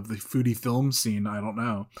the foodie film scene. I don't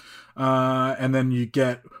know. And then you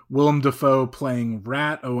get Willem Dafoe playing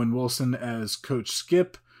Rat, Owen Wilson as Coach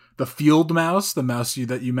Skip. The field mouse, the mouse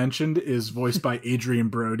that you mentioned, is voiced by Adrian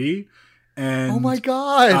Brody. And oh my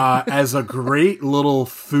God. As a great little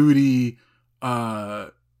foodie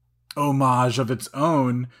homage of its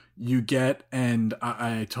own, you get, and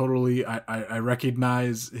I totally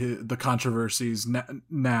recognize the controversies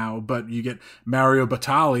now, but you get Mario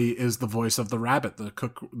Batali is the voice of the rabbit,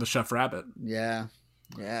 the Chef Rabbit. Yeah.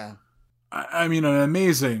 I mean, an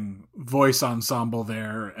amazing voice ensemble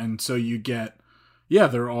there, and so you get,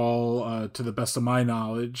 they're all, to the best of my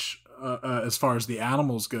knowledge, as far as the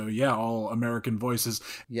animals go, all American voices.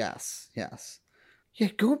 Yes. Yeah,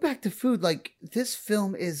 going back to food, like this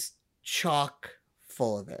film is chock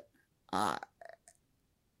full of it.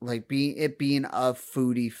 Like being a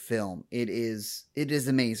foodie film, it is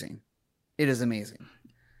amazing. It is amazing.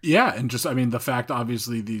 Yeah, and just the fact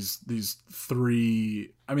obviously these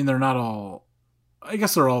three, they're not all, I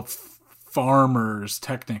guess they're all farmers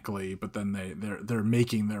technically, but then they're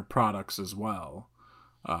making their products as well.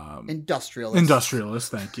 Industrialists,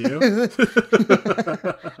 thank you.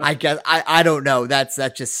 I guess I don't know. That's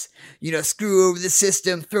just screw over the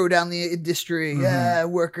system, throw down the industry. Mm-hmm. Yeah,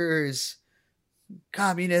 workers,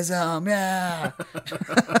 communism. Yeah.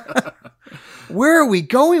 Where are we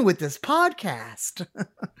going with this podcast?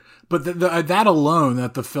 But that alone,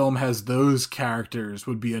 that the film has those characters,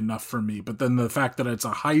 would be enough for me. But then the fact that it's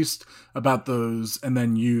a heist about those, and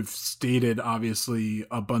then you've stated, obviously,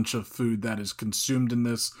 a bunch of food that is consumed in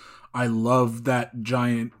this. I love that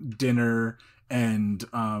giant dinner. And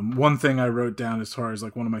one thing I wrote down as far as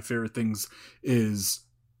like one of my favorite things is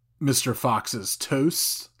Mr. Fox's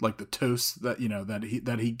toast, like the toast that, you know, that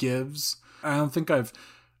he gives. I don't think I've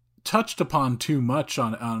touched upon too much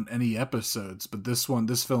on any episodes, but this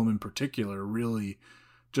film in particular really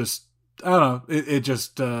just, I don't know, it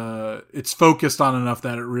just it's focused on enough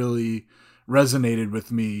that it really resonated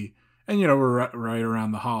with me. And you know, we're right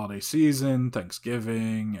around the holiday season,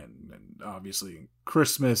 Thanksgiving, and obviously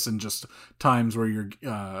Christmas, and just times where you're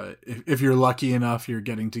if you're lucky enough, you're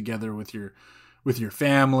getting together with your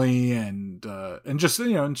family, and just,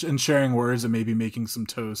 you know, and sharing words, and maybe making some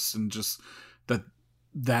toasts, and just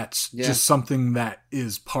that's just something that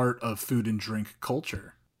is part of food and drink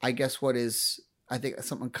culture. I guess I think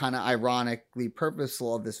something kind of ironically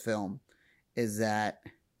purposeful of this film is that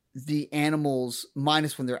the animals,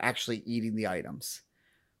 minus when they're actually eating the items,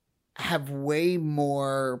 have way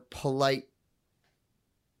more polite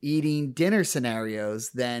eating dinner scenarios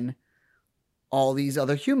than all these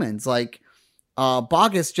other humans. Like,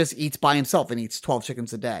 Bogus just eats by himself and eats 12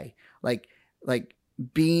 chickens a day. Like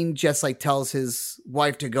Bean just like tells his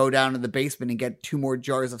wife to go down to the basement and get 2 more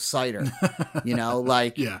jars of cider, you know,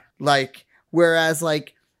 like, whereas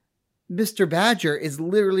like Mr. Badger is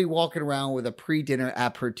literally walking around with a pre-dinner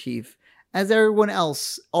aperitif, as everyone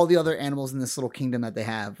else, all the other animals in this little kingdom that they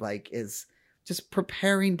have, like, is just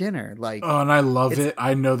preparing dinner. Like, oh, and I love it.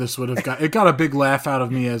 I know this would have got a big laugh out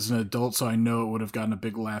of me as an adult, so I know it would have gotten a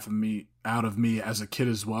big laugh out of me as a kid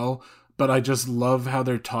as well. But I just love how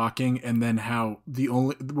they're talking, and then how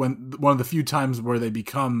one of the few times where they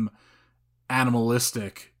become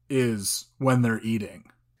animalistic is when they're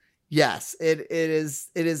eating. Yes, it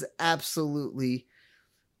is absolutely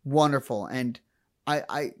wonderful. And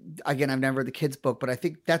I again, I've never read the kids' book, but I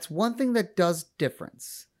think that's one thing that does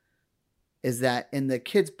difference, is that in the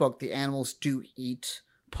kids' book, the animals do eat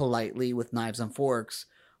politely with knives and forks,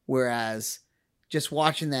 whereas just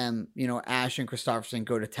watching them, you know, Ash and Christopherson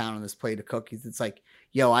go to town on this plate of cookies, it's like,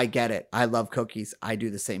 yo, I get it. I love cookies. I do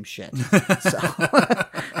the same shit. So.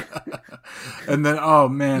 And then, oh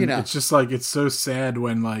man, you know, it's just like, it's so sad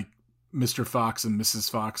when like Mr. Fox and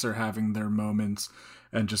Mrs. Fox are having their moments,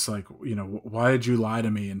 and just like, you know, why did you lie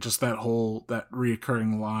to me? And just that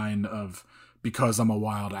reoccurring line of, because I'm a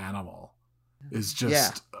wild animal, is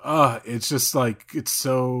just, it's just like, it's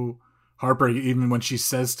so heartbreaking. Even when she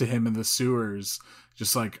says to him in the sewers,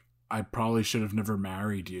 just like, I probably should have never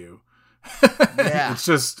married you. Yeah. It's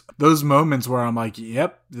just those moments where I'm like,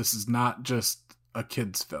 yep, this is not just a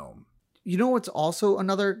kid's film. You know what's also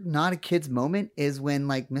another not a kid's moment is when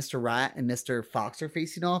like Mr. Rat and Mr. Fox are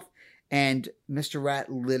facing off, and Mr.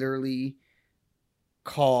 Rat literally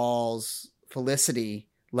calls Felicity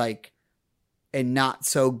like in not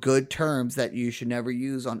so good terms that you should never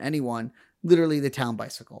use on anyone, literally the town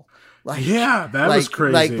bicycle. Like, yeah, that was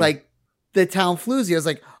crazy. Like the town floozy. I was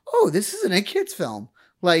like, oh, this isn't a kid's film.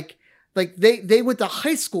 Like they went to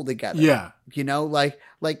high school together. Yeah. You know, like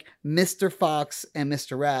Mr. Fox and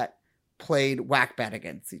Mr. Rat played whack-bat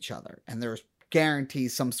against each other, and there's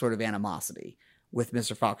guarantees some sort of animosity with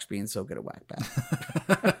Mr. Fox being so good at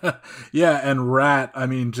whack-bat. Yeah, and Rat, I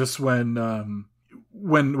mean, just when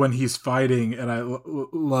he's fighting, and I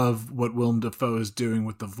love what Willem Dafoe is doing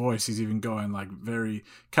with the voice. He's even going like very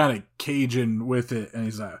kind of Cajun with it, and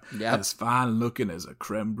he's like, as fine looking as a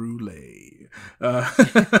creme brulee.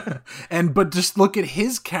 But just look at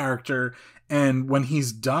his character, and when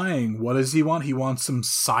he's dying, what does he want? He wants some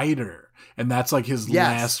cider. And that's like his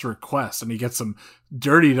last request. And he gets some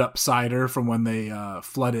dirtied up cider from when they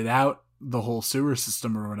flooded out the whole sewer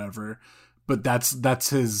system or whatever. But that's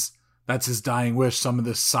his dying wish. Some of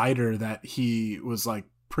this cider that he was like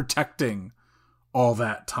protecting all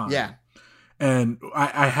that time. Yeah. And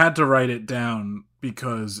I had to write it down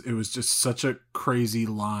because it was just such a crazy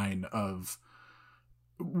line of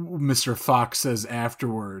Mr. Fox says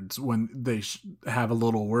afterwards when they have a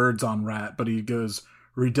little words on Rat, but he goes,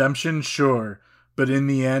 redemption, sure, but in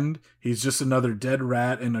the end, he's just another dead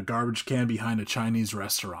rat in a garbage can behind a Chinese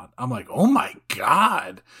restaurant. I'm like, oh my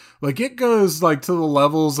God. Like, it goes like to the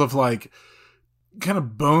levels of like kind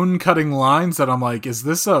of bone cutting lines that I'm like, is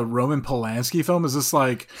this a Roman Polanski film? Is this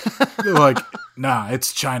like nah,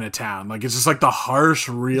 it's Chinatown. Like, it's just like the harsh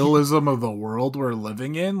realism of the world we're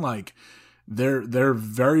living in. Like, they're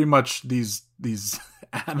very much these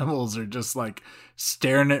animals are just like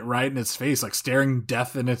staring it right in its face, like staring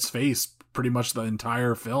death in its face pretty much the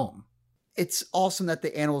entire film. It's awesome that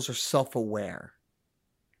the animals are self-aware.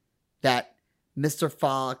 That Mr.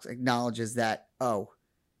 Fox acknowledges that,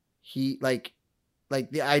 he like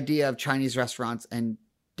the idea of Chinese restaurants and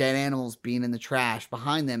dead animals being in the trash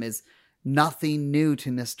behind them is nothing new to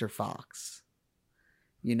Mr. Fox.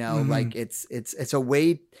 You know, Mhm. like it's a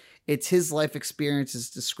way, it's his life experiences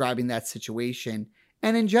describing that situation.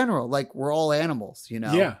 And in general, like we're all animals, you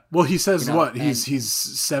know? Yeah. Well, he says You know, what? and- He's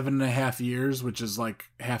 7.5 years, which is like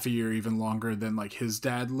half a year even longer than like his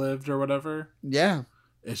dad lived or whatever. Yeah.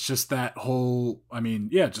 It's just that whole, I mean,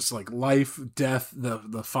 yeah, just like life, death,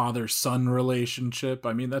 the father-son relationship.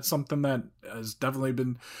 I mean, that's something that has definitely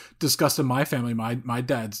been discussed in my family. My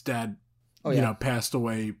dad's dad, Oh, you yeah. know, passed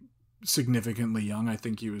away significantly young. I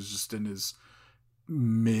think he was just in his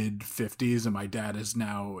mid 50s, and my dad is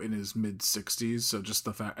now in his mid 60s. So just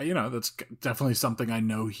the fact, you know, that's definitely something I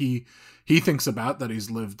know he thinks about, that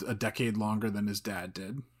he's lived a decade longer than his dad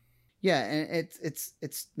did. Yeah, and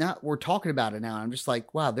it's not, we're talking about it now. I'm just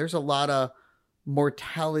like, wow, there's a lot of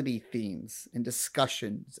mortality themes and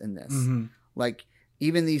discussions in this. Mhm. Like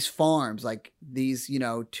even these farms, like these, you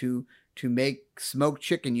know, to make smoked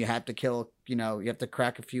chicken, you have to kill, you know, you have to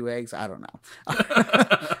crack a few eggs. I don't know.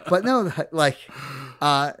 But no, like,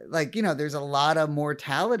 you know, there's a lot of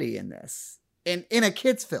mortality in this, in a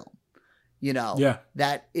kid's film, you know, Yeah.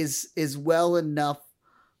 that is well enough.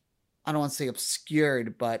 I don't want to say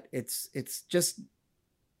obscured, but it's just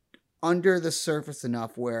under the surface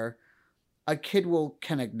enough where a kid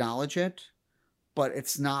can acknowledge it, but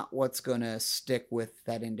it's not what's going to stick with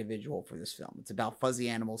that individual for this film. It's about fuzzy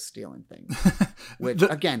animals stealing things, which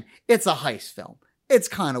again, it's a heist film. It's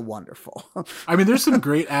kind of wonderful. I mean, there's some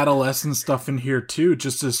great adolescent stuff in here too,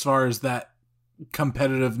 just as far as that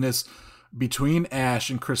competitiveness between Ash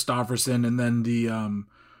and Christopherson, and then the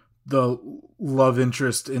love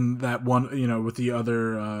interest in that one, you know, with the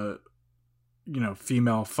other, you know,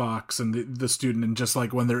 female fox and the student, and just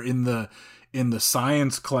like when they're in the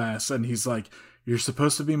science class, and he's like, "You're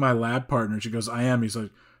supposed to be my lab partner." She goes, "I am." He's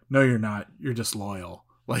like, "No, you're not. You're just loyal."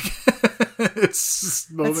 Like, it's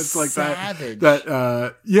just moments That's like savage.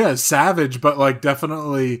 that, yeah, savage, but like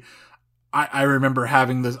definitely. I remember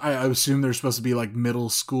having this. I assume they're supposed to be like middle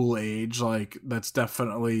school age. Like that's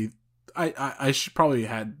definitely. I should probably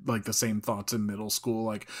had like the same thoughts in middle school.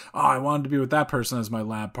 Like, oh, I wanted to be with that person as my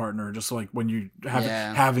lab partner. Just like when you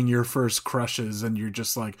having your first crushes, and you're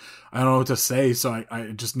just like, I don't know what to say, so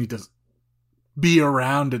I just need to be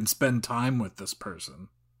around and spend time with this person.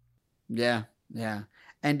 Yeah, yeah,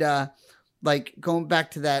 and like going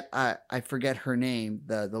back to that, I forget her name,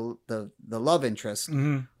 the love interest,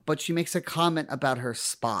 Mm-hmm. but she makes a comment about her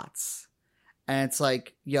spots. And it's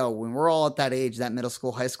like, yo, when we're all at that age, that middle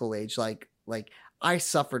school, high school age, like I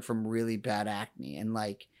suffered from really bad acne, and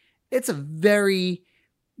like it's a very,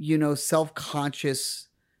 you know, self-conscious,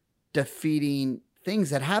 defeating things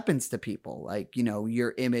that happens to people. Like, you know,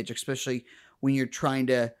 your image, especially when you're trying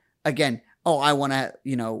to, again, I want to,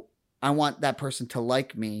 you know, I want that person to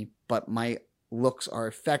like me, but my looks are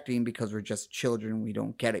affecting because we're just children. We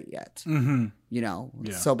don't get it yet, Mm-hmm. you know?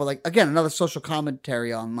 Yeah. So, but like, again, another social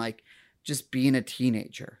commentary on like, just being a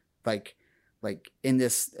teenager, like in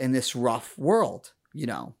this rough world, you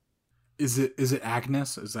know. Is it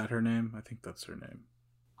Agnes? Is that her name? I think that's her name.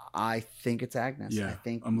 I think it's Agnes. Yeah, I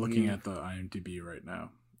think I'm looking at the IMDb right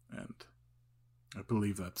now, and I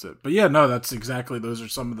believe that's it. But yeah, no, that's exactly. Those are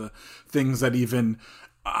some of the things that even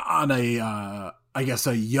on a I guess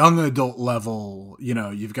a young adult level, you know,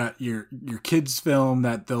 you've got your kids film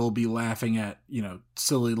that they'll be laughing at, you know,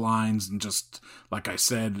 silly lines, and just like I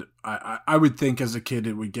said, I would think as a kid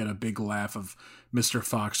it would get a big laugh of Mr.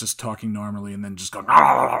 Fox just talking normally and then just going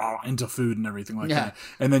into food and everything like that.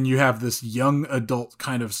 And then you have this young adult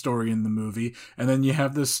kind of story in the movie, and then you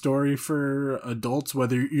have this story for adults,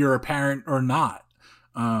 whether you're a parent or not.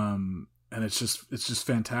 And it's just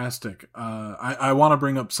fantastic. I want to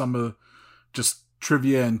bring up some of just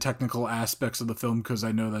trivia and technical aspects of the film, because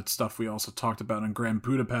I know that's stuff we also talked about in Grand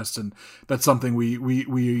Budapest, and that's something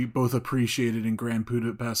we both appreciated in Grand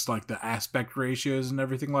Budapest, like the aspect ratios and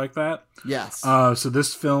everything like that. Yes. So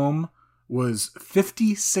this film was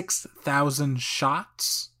 56,000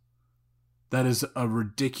 shots. That is a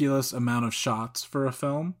ridiculous amount of shots for a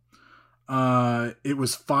film. It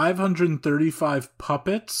was 535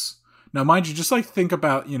 puppets. Now, mind you, just like think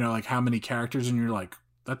about, you know, like how many characters, and you're like,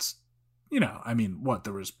 that's, you know, I mean, what,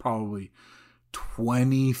 there was probably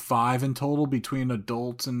 25 in total between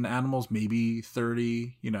adults and animals, maybe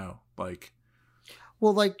 30, you know, like.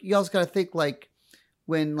 Well, like, you also got to think, like,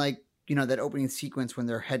 when, like, you know, that opening sequence when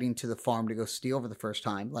they're heading to the farm to go steal for the first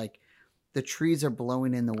time, like, the trees are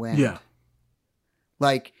blowing in the wind. Yeah.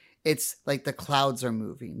 Like it's like the clouds are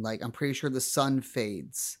moving. Like I'm pretty sure the sun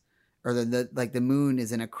fades, or the moon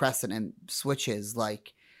is in a crescent and switches.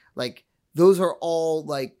 Like those are all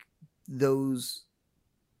like those.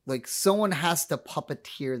 Like someone has to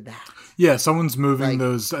puppeteer that. Yeah, someone's moving Like-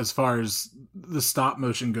 those as far as the stop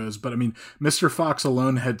motion goes. But I mean, Mr. Fox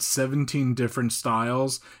alone had 17 different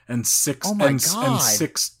styles and six Oh my and God.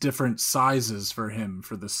 6 different sizes for him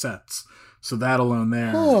for the sets. So that alone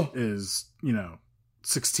there is, Oh.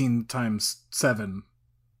 16 times 7.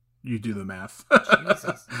 You do the math.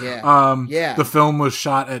 Yeah. Yeah. The film was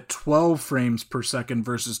shot at 12 frames per second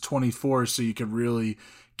versus 24, so you could really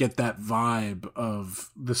get that vibe of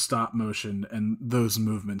the stop motion and those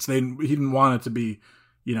movements. He didn't want it to be,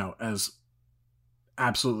 as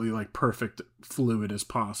absolutely like perfect fluid as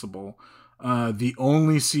possible. The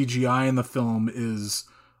only CGI in the film is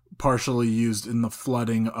partially used in the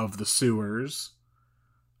flooding of the sewers.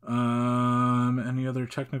 Any other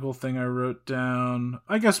technical thing I wrote down?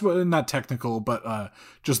 I guess not technical, but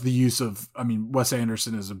just the use of, Wes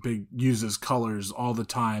Anderson uses colors all the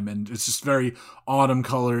time, and it's just very autumn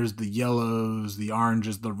colors, the yellows, the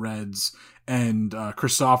oranges, the reds, and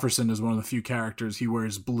Christopherson is one of the few characters, he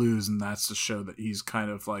wears blues, and that's to show that he's kind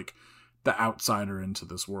of like the outsider into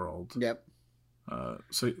this world. Yep.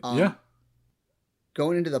 Yeah.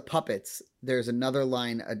 Going into the puppets, there's another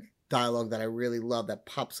line, a dialogue that I really love that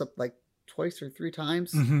pops up like twice or 3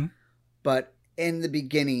 times. Mm-hmm. But in the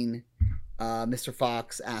beginning, Mr.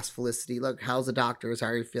 Fox asks Felicity, "Look, how's the doctors? How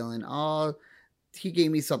are you feeling?" "Oh, he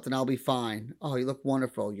gave me something. I'll be fine." "Oh, you look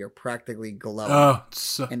wonderful. You're practically glowing." Oh,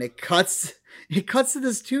 so... And it cuts to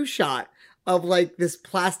this 2-shot of like this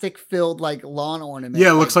plastic filled like lawn ornament. Yeah,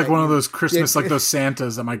 it looks like one of those Christmas, like those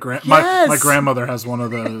Santas that my grandmother has one of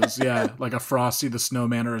those. Yeah, like a Frosty the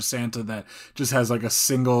Snowman or a Santa that just has like a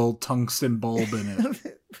single tungsten bulb in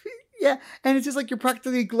it. Yeah, and it's just like you're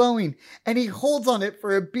practically glowing. And he holds on it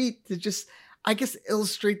for a beat to just, I guess,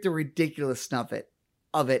 illustrate the ridiculousness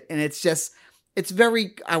of it. And it's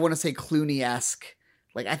very, I want to say Clooney-esque.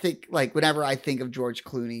 Like I think, like whenever I think of George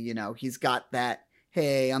Clooney, he's got that,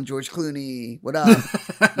 "Hey, I'm George Clooney. What up?"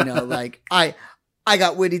 Like I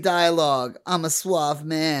got witty dialogue. I'm a suave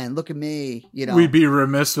man. Look at me. We'd be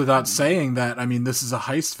remiss without saying that. This is a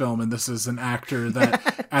heist film, and this is an actor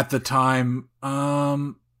that at the time,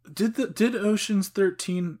 did Ocean's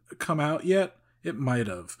 13 come out yet? It might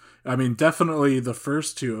have. Definitely the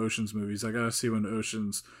first 2 Ocean's movies. I gotta see when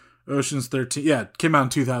Ocean's 13. Yeah, it came out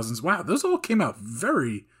in 2000s. Wow, those all came out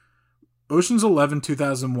Ocean's 11,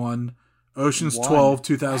 2001. Ocean's 12,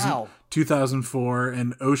 2004,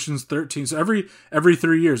 and Ocean's 13. So every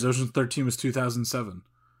 3 years, Ocean's 13 was 2007.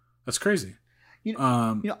 That's crazy.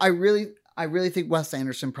 I really think Wes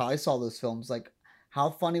Anderson probably saw those films. Like,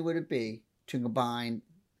 how funny would it be to combine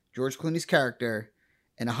George Clooney's character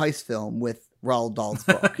in a heist film with Roald Dahl's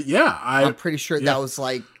book? Yeah, I'm pretty sure that was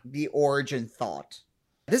like the origin thought.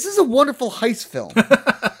 This is a wonderful heist film.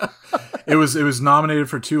 It was nominated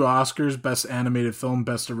for 2 Oscars, Best Animated Film,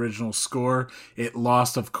 Best Original Score. It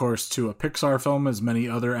lost, of course, to a Pixar film, as many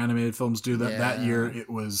other animated films do. That year, it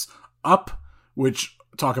was Up, which,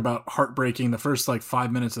 talk about heartbreaking, the first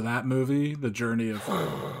 5 minutes of that movie, the journey of...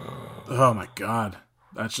 Oh my God.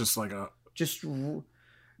 That's just like a... Just...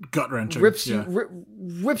 gut-wrenching. Rips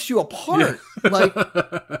you apart. Yeah. Like,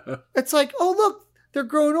 it's like, oh, look, they're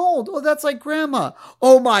growing old. Oh, that's like grandma.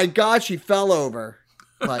 Oh my God, she fell over.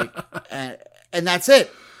 Like, and that's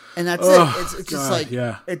it. And that's it. It's just like,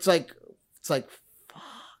 it's like, fuck.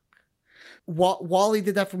 Wall-E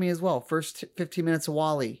did that for me as well. First 15 minutes of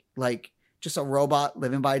Wall-E, like just a robot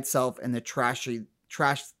living by itself and the trash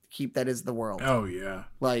heap that is the world. Oh yeah.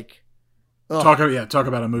 Like, talk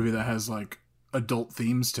about a movie that has like adult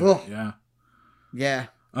themes to it. Yeah. Yeah.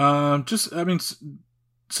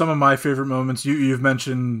 Some of my favorite moments, you've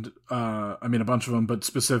mentioned, a bunch of them, but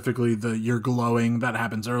specifically the "you're glowing" that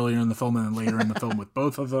happens earlier in the film and then later in the film with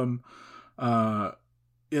both of them. At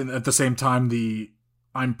the same time, the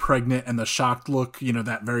 "I'm pregnant" and the shocked look,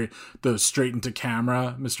 the straight into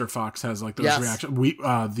camera. Mr. Fox has like those reactions.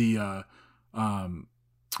 Why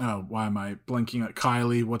am I blanking at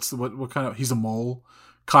Kylie? What kind of, he's a mole.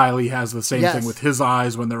 Kylie has the same thing with his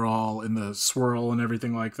eyes when they're all in the swirl and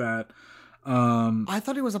everything like that. I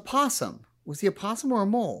thought he was a possum. Was he a possum or a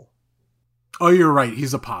mole? Oh, you're right.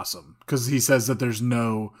 He's a possum because he says that there's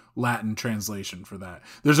no Latin translation for that.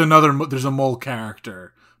 There's a mole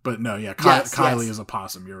character, but no, yeah, Kylie is a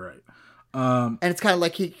possum. You're right. And it's kind of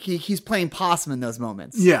like he's playing possum in those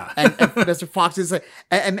moments. Yeah. And Mr. Fox is like,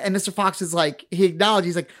 and Mr. Fox is like, he acknowledges,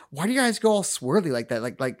 he's like, why do you guys go all swirly like that?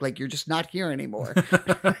 Like you're just not here anymore.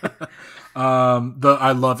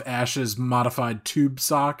 I love Ash's modified tube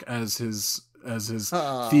sock as his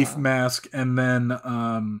thief mask, and then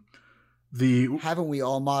haven't we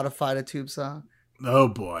all modified a tube sock? Oh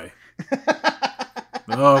boy.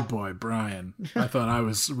 Oh boy, Brian. I thought I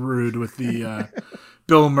was rude with the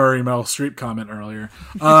Bill Murray Meryl Streep comment earlier.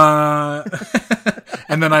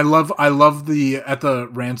 And then I love the at the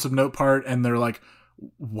ransom note part, and they're like,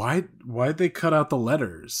 why'd they cut out the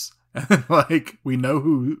letters? And like, we know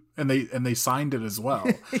who, and they signed it as well.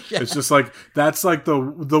 Yeah. It's just like, that's like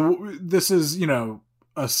this is, you know,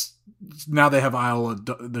 now they have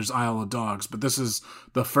there's Isle of Dogs, but this is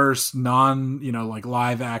the first like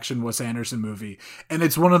live action Wes Anderson movie. And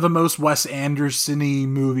it's one of the most Wes Anderson-y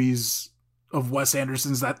movies of Wes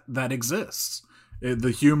Anderson's that exists.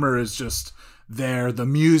 The humor is just there. The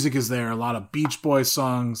music is there. A lot of Beach Boys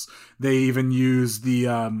songs. They even use the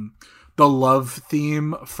love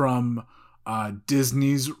theme from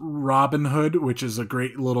Disney's Robin Hood, which is a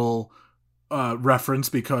great little reference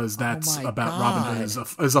because that's about God. Robin Hood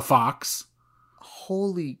as a fox.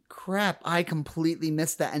 Holy crap. I completely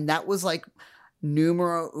missed that. And that was like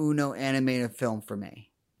numero uno animated film for me.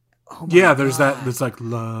 Oh my yeah, there's God. that. It's like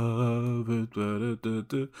love.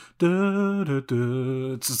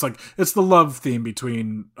 It's just like it's the love theme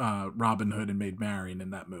between Robin Hood and Maid Marian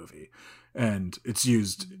in that movie, and it's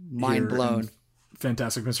used. Mind blown.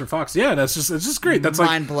 Fantastic Mr. Fox. Yeah, it's just great. That's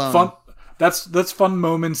mind like blown. Fun. That's fun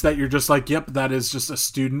moments that you're just like, yep, that is just a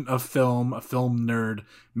student of film, a film nerd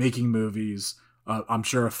making movies. I'm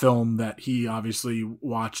sure a film that he obviously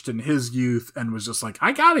watched in his youth and was just like,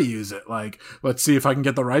 I gotta use it. Like, let's see if I can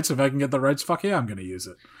get the rights. If I can get the rights, fuck yeah, I'm gonna use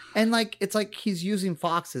it. And like, it's like he's using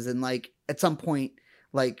foxes, and like at some point,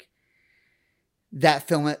 like that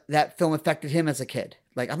film affected him as a kid.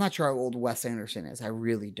 Like, I'm not sure how old Wes Anderson is. I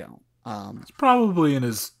really don't. It's probably in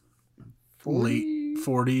his 40? late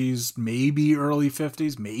 40s, maybe early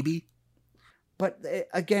 50s, maybe. But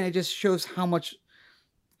again, it just shows how much.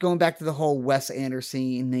 Going back to the whole Wes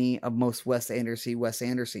Anderson, most Wes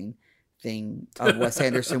Anderson thing of Wes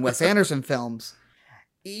Anderson films.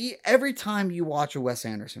 Every time you watch a Wes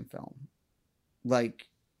Anderson film, like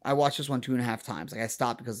I watched this one 2.5 times. Like I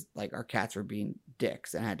stopped because like our cats were being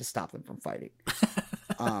dicks and I had to stop them from fighting.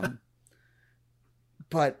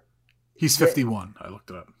 But he's 51. I looked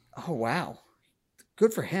it up. Oh wow,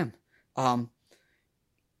 good for him.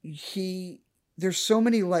 There's so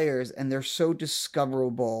many layers and they're so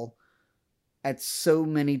discoverable at so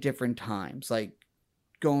many different times. Like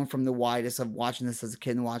going from the widest of watching this as a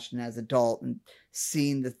kid and watching it as an adult and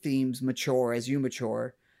seeing the themes mature as you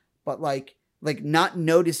mature, but like not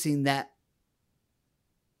noticing that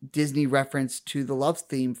Disney reference to the love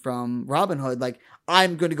theme from Robin Hood. Like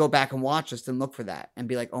I'm going to go back and watch this and look for that and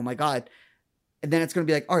be like, oh my God. And then it's going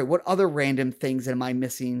to be like, all right, what other random things am I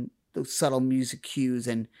missing? Those subtle music cues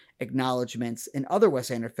and acknowledgments in other Wes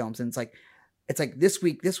Anderson films. And it's like this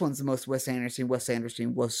week, this one's the most Wes Anderson of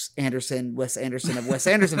Wes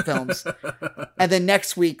Anderson films. And then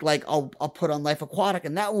next week, like I'll put on Life Aquatic,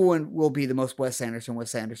 and that one will be the most Wes Anderson of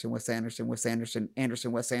Wes Anderson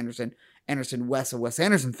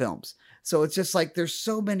films. So it's just like, there's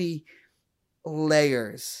so many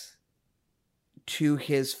layers to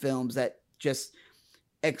his films that just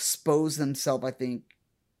expose themselves, I think,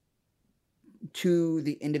 to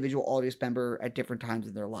the individual audience member at different times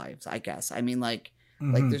in their lives, I guess. I mean, like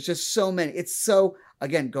there's just so many. It's so,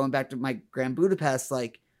 again, going back to my Grand Budapest,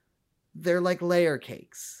 like they're like layer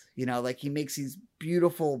cakes, you know, like he makes these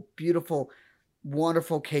beautiful, beautiful,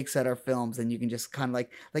 wonderful cakes that are films. And you can just kind of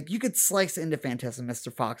like you could slice into Fantastic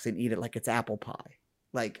Mr. Fox and eat it like it's apple pie.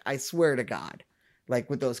 Like, I swear to God,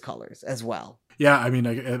 like with those colors as well. Yeah, I mean,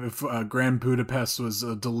 if Grand Budapest was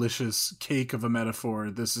a delicious cake of a metaphor,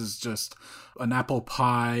 this is just an apple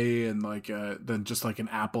pie and like then just like an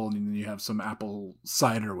apple, and then you have some apple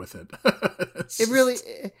cider with it.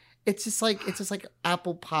 It's just like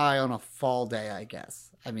apple pie on a fall day, I guess.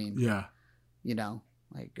 I mean, yeah, you know,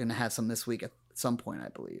 like gonna have some this week at some point, I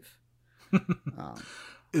believe.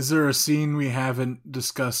 Is there a scene we haven't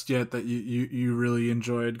discussed yet that you really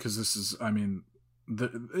enjoyed? Because this is, I mean,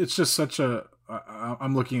 it's just such a.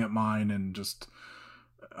 I'm looking at mine and just,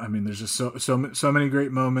 I mean, there's just so many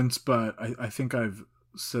great moments, but I think I've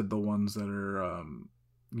said the ones that are,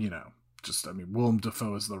 you know, just, I mean, Willem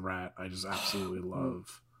Dafoe as the Rat, I just absolutely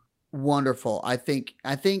love. Wonderful. I think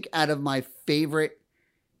out of my favorite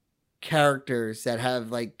characters that have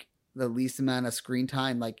like the least amount of screen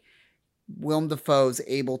time, like Willem Dafoe's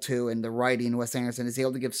able to, and the writing, Wes Anderson is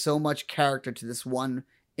able to give so much character to this one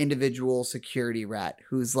individual security rat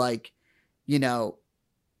who's like, you know,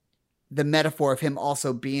 the metaphor of him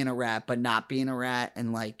also being a rat but not being a rat,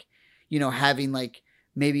 and like, you know, having like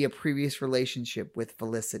maybe a previous relationship with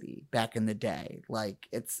Felicity back in the day. Like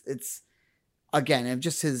it's again, and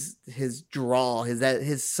just his drawl,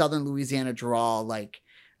 his Southern Louisiana drawl, like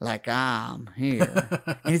I'm here,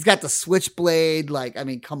 and he's got the switchblade. Like, I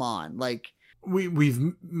mean, come on, like we've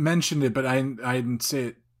mentioned it, but I didn't say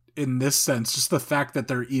it in this sense. Just the fact that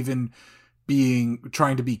they're even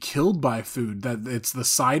trying to be killed by food, that it's the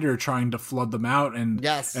cider trying to flood them out, and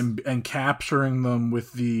yes, and capturing them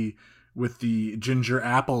with the ginger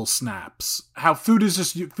apple snaps. How food is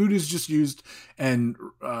just used and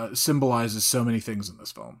symbolizes so many things in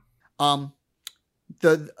this film.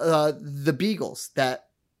 The beagles that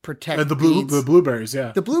protect the blueberries,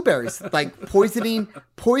 yeah, the blueberries, like poisoning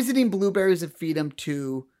blueberries and feed them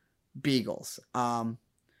to beagles.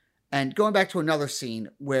 And going back to another scene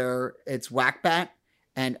where it's Whack-Bat,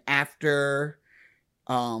 and after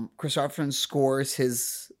Kristofferson scores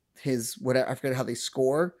his whatever, I forget how they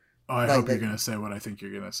score. Oh, I hope you're going to say what I think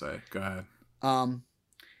you're going to say. Go ahead.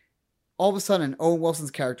 All of a sudden, Owen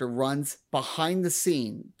Wilson's character runs behind the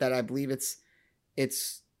scene that I believe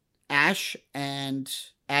it's Ash and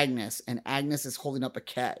Agnes is holding up a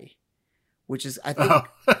K, which is, I think,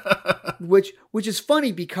 which is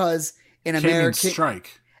funny because in American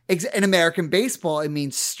strike. In American baseball, it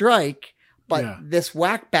means strike, but this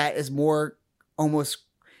Whack-Bat is more almost,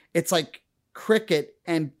 it's like cricket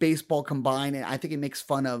and baseball combined, and I think it makes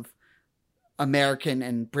fun of American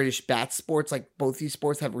and British bat sports. Like, both these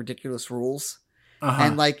sports have ridiculous rules,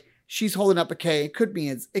 and like she's holding up a K. It could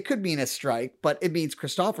mean a strike, but it means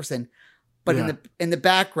Kristofferson. But in the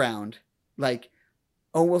background, like,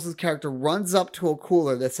 Owen Wilson's character runs up to a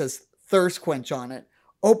cooler that says thirst quench on it,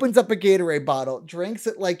 opens up a Gatorade bottle, drinks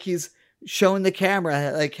it like he's showing the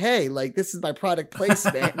camera, like, hey, like, this is my product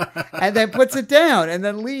placement, and then puts it down and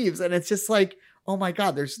then leaves. And it's just like, oh my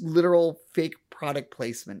God, there's literal fake product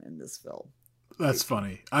placement in this film. That's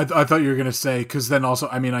funny. I thought you were going to say, because then also,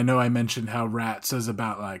 I mean, I know I mentioned how Rat says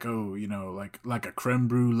about like, oh, you know, like a creme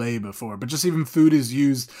brulee before, but just even food is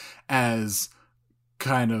used as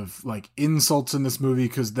kind of like insults in this movie,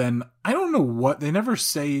 because then I don't know what, they never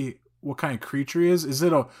say what kind of creature he is. Is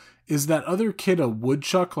that other kid a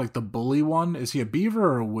woodchuck, like the bully one? Is he a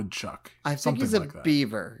beaver or a woodchuck? I think he's a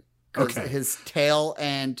beaver. Okay. His tail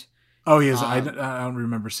and... Oh, he is. I don't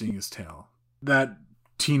remember seeing his tail. That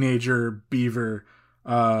teenager beaver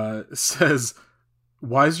says,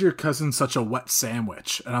 why is your cousin such a wet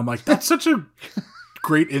sandwich? And I'm like, that's such a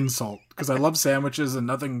great insult, because I love sandwiches and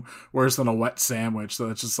nothing worse than a wet sandwich. So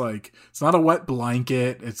it's just like, it's not a wet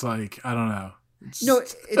blanket. It's like, I don't know.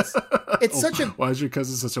 It's such a... Why is your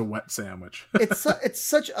cousin such a wet sandwich? It's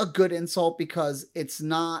such a good insult, because it's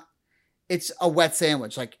a wet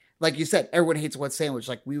sandwich. Like you said, everyone hates a wet sandwich.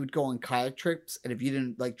 Like, we would go on kayak trips, and if you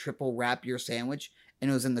didn't like triple wrap your sandwich and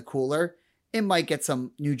it was in the cooler, it might get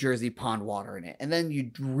some New Jersey pond water in it, and then you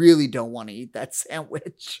really don't want to eat that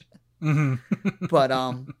sandwich. Mm-hmm.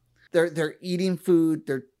 But they're eating food,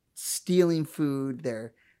 they're stealing food,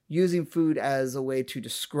 they're using food as a way to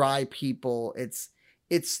describe people. It's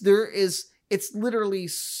literally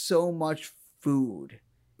so much food.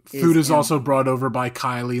 Food is also brought over by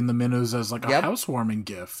Kylie and the minnows as like a housewarming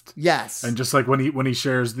gift. Yes. And just like when he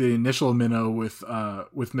shares the initial minnow with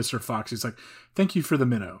Mr. Fox, he's like, thank you for the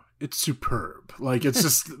minnow. It's superb. Like, it's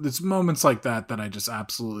just, it's moments like that I just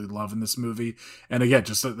absolutely love in this movie. And again,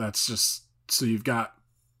 that's just, so you've got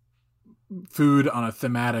food on a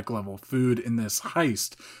thematic level, food in this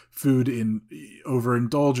heist, food in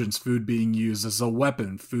overindulgence, food being used as a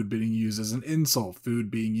weapon, food being used as an insult, food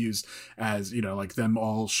being used as, you know, like them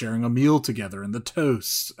all sharing a meal together and the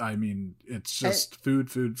toast. I mean, it's just food.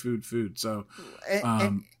 So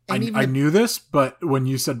I knew this, but when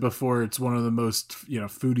you said before it's one of the most, you know,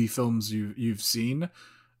 foodie films you've seen,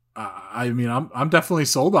 I mean, I'm definitely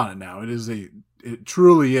sold on it now. It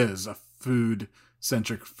truly is a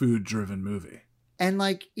food-centric, food-driven movie. And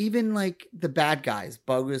like, even like the bad guys,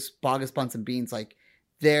 Bogus Bunsen and Beans, like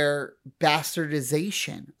their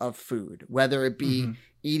bastardization of food, whether it be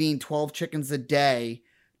eating 12 chickens a day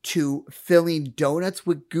to filling donuts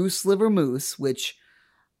with goose liver mousse, which,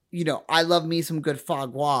 you know, I love me some good foie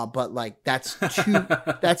gras, but like that's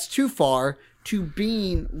too far, to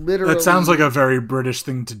being literally... That sounds like a very British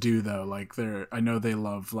thing to do, though. Like, I know they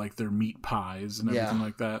love like their meat pies and everything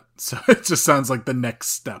like that. So it just sounds like the next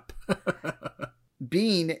step.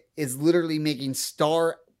 Bean is literally making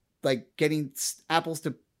getting apples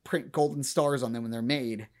to print golden stars on them when they're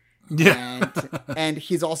made. Yeah. and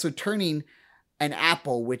he's also turning an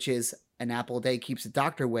apple, which is an apple a day keeps the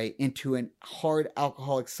doctor away, into an hard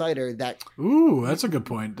alcoholic cider that Ooh, that's a good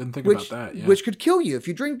point. Didn't think about that. Yeah. which could kill you if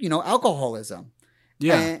you drink, alcoholism.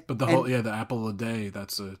 Yeah, And- but the apple a day,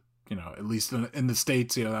 that's a, at least in the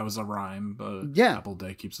States, that was a rhyme. Yeah. Apple a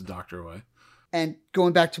day keeps the doctor away. And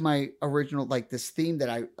going back to my original, this theme that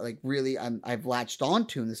I really I've latched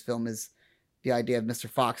onto in this film is the idea of Mr.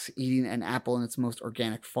 Fox eating an apple in its most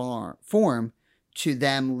organic form, to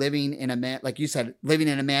them living in like you said, living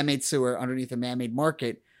in a man-made sewer underneath a man-made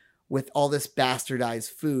market with all this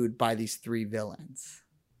bastardized food by these three villains.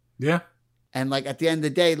 Yeah. And at the end of the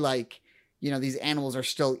day, these animals are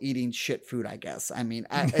still eating shit food, I guess. I mean,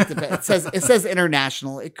 it says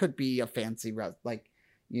international. It could be a fancy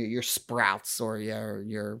your Sprouts or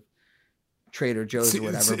your Trader Joe's or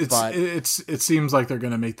whatever. But it seems like they're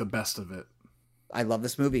going to make the best of it. I love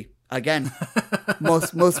this movie. Again,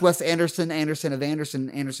 most Wes Anderson of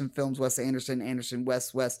Anderson films, Wes Anderson,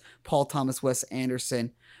 Wes, Paul Thomas, Wes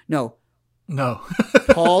Anderson. No.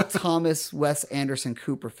 Paul Thomas, Wes Anderson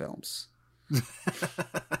Cooper films.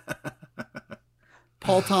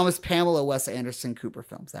 Paul Thomas, Pamela, Wes Anderson Cooper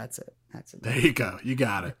films. That's it. There you go. You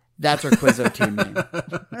got it. That's our Quizzo team name.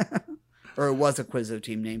 Or it was a Quizzo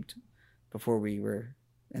team named before we were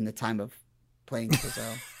in the time of playing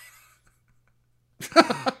Quizzo.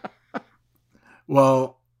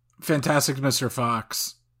 Well, Fantastic Mr.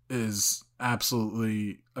 Fox is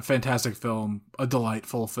absolutely a fantastic film, a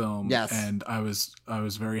delightful film. Yes. And I was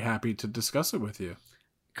very happy to discuss it with you.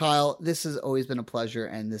 Kyle, this has always been a pleasure,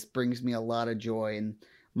 and this brings me a lot of joy in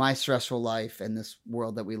my stressful life and this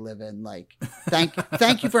world that we live in.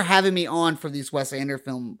 Thank you for having me on for these Wes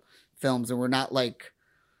Anderson films, and we're not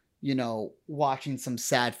watching some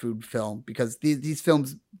sad food film, because these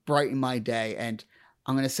films brighten my day. And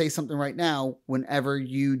I'm going to say something right now. Whenever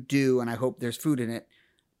you do, and I hope there's food in it,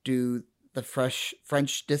 do the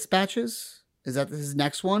French Dispatches. Is that his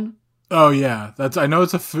next one? Oh yeah, I know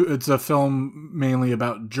it's a film mainly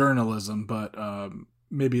about journalism, but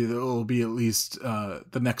maybe it'll be at least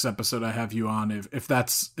the next episode I have you on. If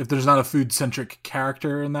there's not a food centric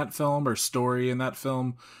character in that film or story in that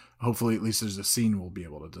film, hopefully at least there's a scene we'll be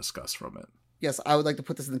able to discuss from it. Yes, I would like to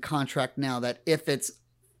put this in the contract now that if it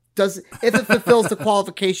fulfills the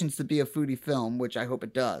qualifications to be a foodie film, which I hope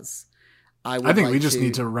it does, I think we just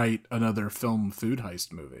need to write another film food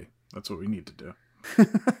heist movie. That's what we need to do.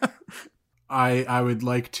 I would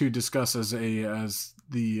like to discuss as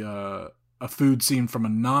a food scene from a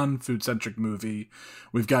non-food centric movie.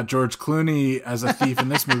 We've got George Clooney as a thief in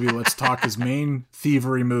this movie. Let's talk his main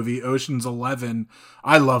thievery movie, Ocean's 11.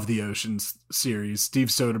 I love the Ocean's series, Steve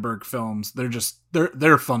Soderbergh films.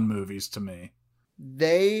 They're fun movies to me.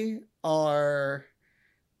 They are.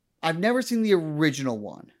 I've never seen the original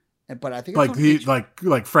one, but I think it's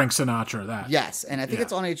like Frank Sinatra. That yes, and I think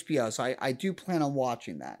it's on HBO, so I do plan on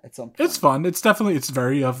watching that at some point. It's fun. It's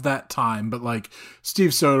very of that time, but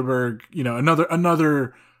Steve Soderbergh,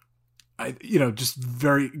 another, just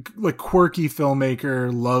very quirky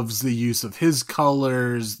filmmaker, loves the use of his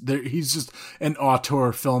colors. He's just an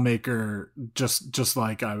auteur filmmaker, just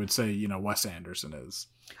like I would say, Wes Anderson is.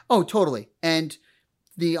 Oh, totally. And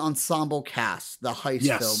the ensemble cast, the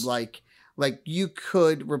heist film, you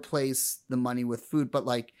could replace the money with food, but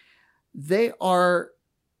they are.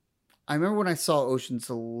 I remember when I saw Ocean's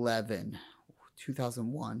 11,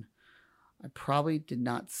 2001, I probably did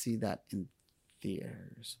not see that in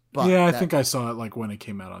theaters. But yeah, I think I saw it when it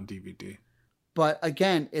came out on DVD. But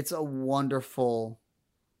again, it's a wonderful,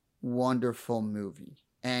 wonderful movie.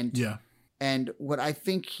 And what I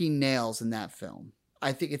think he nails in that film,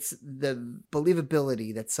 I think it's the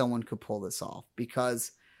believability that someone could pull this off,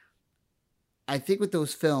 because I think with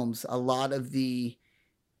those films, a lot of the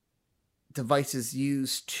devices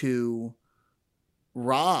used to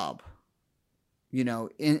rob,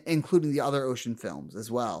 including the other Ocean films as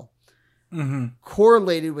well,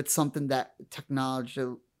 correlated with something that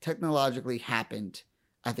technologically happened,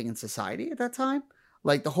 I think, in society at that time.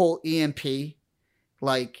 Like the whole EMP,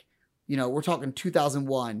 we're talking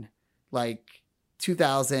 2001,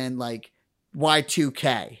 2000,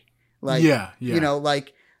 Y2K,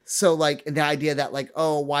 so the idea that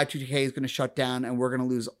Y2K is going to shut down and we're going to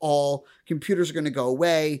lose all computers are going to go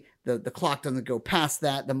away. The clock doesn't go past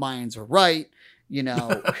that. The Mayans are right,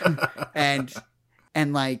 and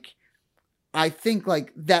I think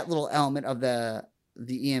that little element of the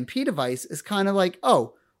EMP device is kind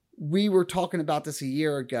of we were talking about this a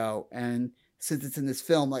year ago. And since it's in this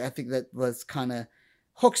film, I think that was kind of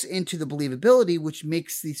hooks into the believability, which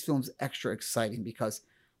makes these films extra exciting, because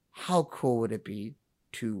how cool would it be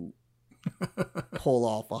to pull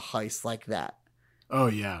off a heist like that. Oh,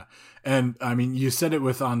 yeah. And, I mean, you said it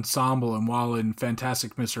with ensemble, and while in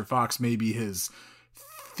Fantastic Mr. Fox, maybe his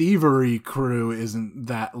thievery crew isn't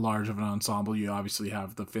that large of an ensemble. You obviously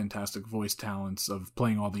have the fantastic voice talents of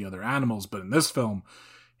playing all the other animals, but in this film,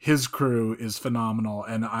 his crew is phenomenal.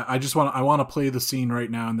 And I want to play the scene right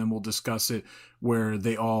now, and then we'll discuss it, where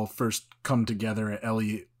they all first come together at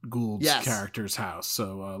Elliot Gould's character's house.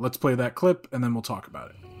 So let's play that clip, and then we'll talk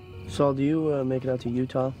about it. Saul, do you make it out to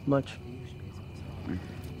Utah much?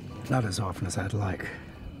 Not as often as I'd like.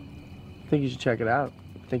 I think you should check it out.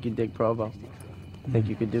 I think you'd dig Provo. I think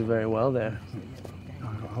you could do very well there.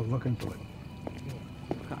 I'll look into it.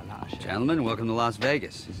 Gentlemen, welcome to Las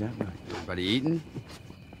Vegas. Is that right? Everybody eating?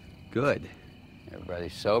 Good. Everybody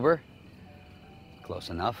sober? Close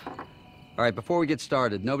enough. All right, before we get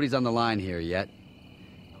started, nobody's on the line here yet.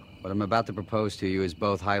 What I'm about to propose to you is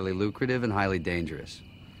both highly lucrative and highly dangerous.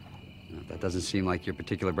 Now, if that doesn't seem like your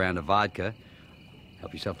particular brand of vodka,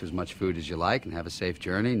 help yourself to as much food as you like and have a safe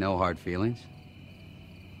journey, no hard feelings.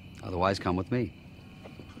 Otherwise, come with me.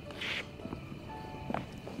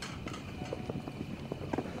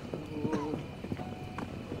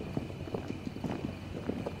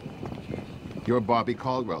 You're Bobby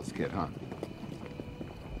Caldwell's kid, huh?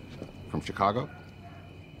 From Chicago?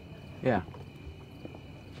 Yeah.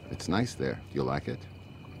 It's nice there. Do you like it?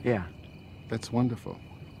 Yeah. That's wonderful.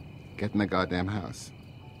 Get in the goddamn house.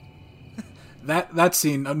 That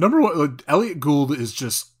scene, number one, Elliot Gould is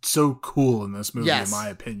just so cool in this movie, in my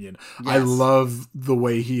opinion. Yes. I love the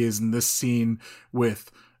way he is in this scene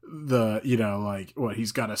with the,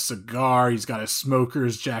 he's got a cigar, he's got a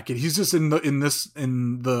smoker's jacket. He's just in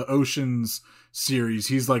the Oceans series.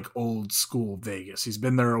 He's like old school Vegas. He's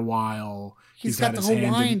been there a while. He's got the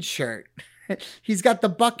Hawaiian shirt. He's got the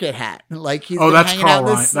bucket hat. Like he's that's Carl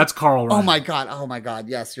Ryan. That's Carl Ryan. Oh my God.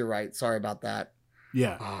 Yes, you're right. Sorry about that.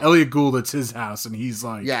 Yeah. Elliot Gould, it's his house, and he's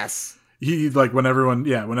like, yes. He like when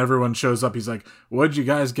everyone shows up, he's like, "What'd you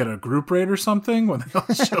guys get, a group rate or something?" When they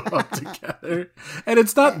all show up together, and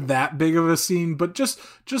it's not that big of a scene, but just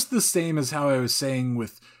the same as how I was saying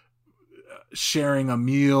with sharing a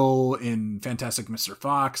meal in Fantastic Mr.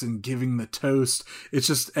 Fox and giving the toast. It's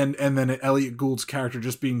just and then Elliot Gould's character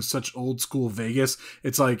just being such old school Vegas.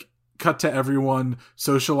 It's like, cut to everyone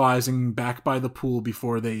socializing back by the pool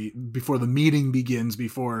before the meeting begins,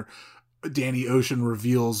 before Danny Ocean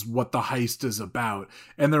reveals what the heist is about,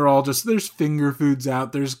 and they're all just, there's finger foods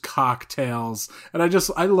out, there's cocktails, and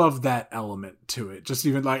I love that element to it. Just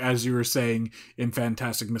even like as you were saying in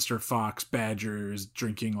Fantastic Mr. Fox, Badger is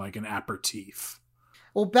drinking like an aperitif.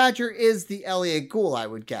 Well, Badger is the Elliot Gould, I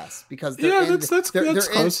would guess, because that's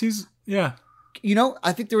close. He's I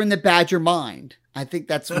think they're in the Badger mind. I think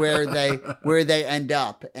that's where they end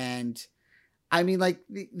up. And I mean, like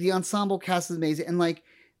the ensemble cast is amazing. And like,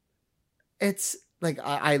 it's like,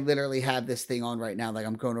 I literally have this thing on right now. Like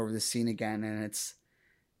I'm going over the scene again, and it's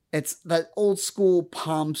that old school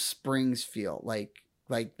Palm Springs feel, like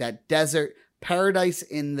that desert paradise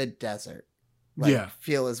in the desert,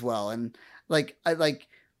 feel as well. And I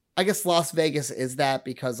guess Las Vegas is that,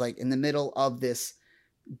 because like in the middle of this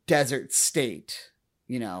desert state,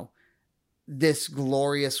 this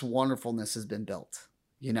glorious wonderfulness has been built,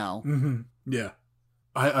 Mm-hmm. Yeah.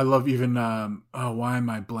 I love even, why am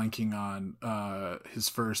I blanking on his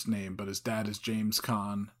first name, but his dad is James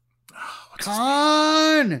Caan.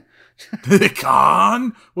 Caan!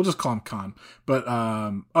 Caan? We'll just call him Caan. But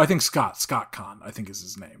I think Scott Caan, I think is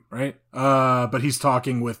his name, right? But he's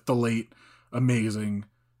talking with the late, amazing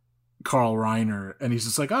Carl Reiner, and he's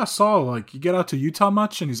just like, Saul, like, you get out to Utah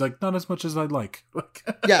much? And he's like, not as much as I'd like.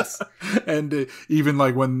 Yes. And even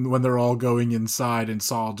like when they're all going inside, and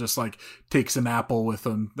Saul just like takes an apple with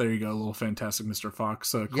him. There you go, a little Fantastic Mr.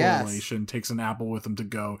 Fox correlation. Yes. Takes an apple with him to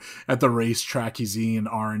go at the racetrack. He's eating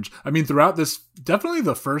orange. I mean, throughout this, definitely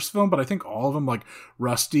the first film, but I think all of them, like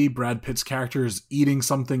Rusty, Brad Pitt's character, is eating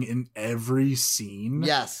something in every scene.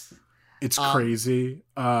 Yes. It's crazy.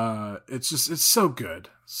 It's so good.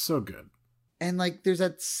 So good. And like there's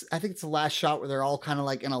that, I think it's the last shot where they're all kind of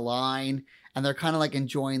like in a line, and they're kind of like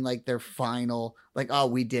enjoying like their final, like, oh,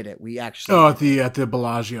 we did it. We actually at the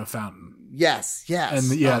Bellagio fountain. Yes. And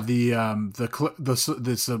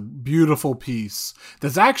this a beautiful piece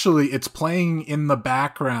that's actually, it's playing in the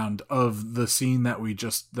background of the scene that we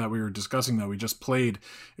were discussing, that we just played.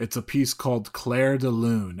 It's a piece called Clair de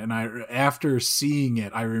Lune, and after seeing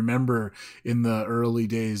it, I remember in the early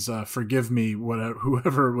days, forgive me,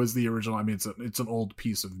 whoever was the original. I mean, it's an old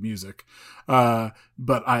piece of music, but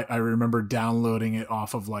I remember downloading it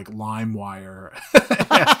off of like LimeWire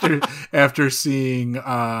after seeing,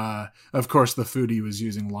 of course, the foodie was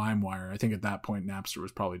using LimeWire. I think at that point Napster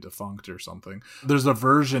was probably defunct or something. There's a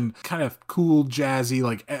version, kind of cool, jazzy,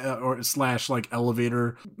 like or slash like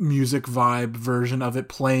elevator music vibe version of it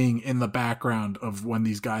playing in the background of when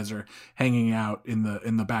these guys are hanging out in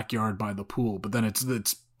the backyard by the pool. But then it's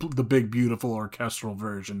the big beautiful orchestral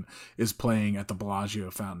version is playing at the Bellagio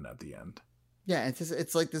fountain at the end. Yeah,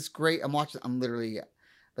 it's like this great. I'm literally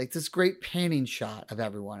like this great panning shot of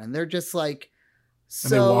everyone, and they're just like,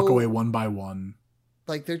 and they walk away one by one.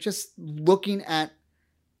 Like they're just looking at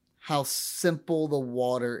how simple the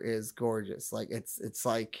water is, gorgeous. Like it's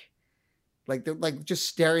like they're like just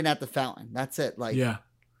staring at the fountain. That's it. Like yeah,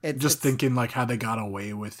 it's thinking like how they got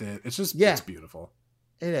away with it. It's just it's beautiful.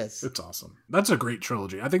 It is. It's awesome. That's a great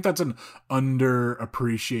trilogy. I think that's an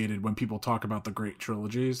underappreciated when people talk about the great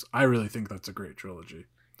trilogies. I really think that's a great trilogy.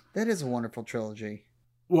 That is a wonderful trilogy.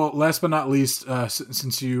 Well, last but not least,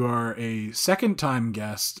 since you are a second-time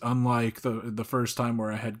guest, unlike the first time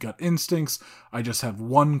where I had gut instincts, I just have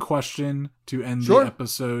one question to end the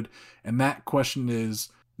episode, and that question is: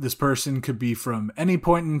 this person could be from any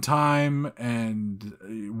point in time, and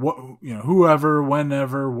whoever,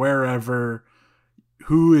 whenever, wherever.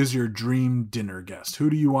 Who is your dream dinner guest? Who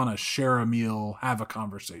do you want to share a meal, have a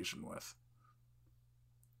conversation with?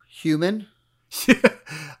 Human?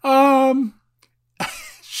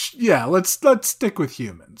 Yeah, let's stick with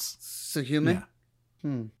humans. So human?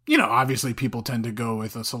 Yeah. Obviously people tend to go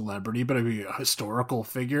with a celebrity, but it'd be a historical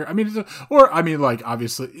figure. I mean,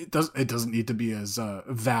 obviously it doesn't need to be as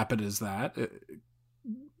vapid as that.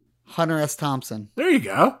 Hunter S. Thompson. There you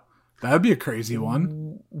go. That'd be a crazy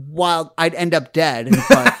one. While I'd end up dead,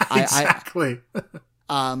 but exactly.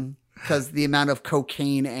 Because the amount of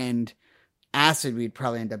cocaine and acid we'd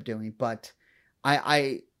probably end up doing. But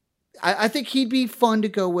I think he'd be fun to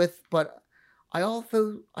go with. But I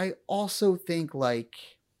also think like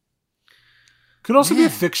could also be a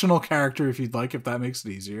fictional character if you'd like, if that makes it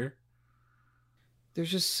easier. There's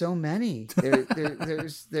just so many. There's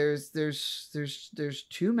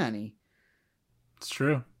too many. It's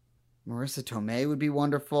true. Marissa Tomei would be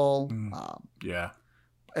wonderful. Yeah.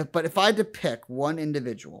 But if I had to pick one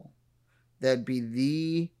individual, that'd be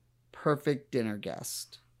the perfect dinner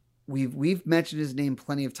guest. We've mentioned his name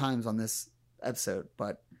plenty of times on this episode,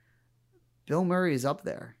 but Bill Murray is up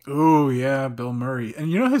there. Oh yeah, Bill Murray.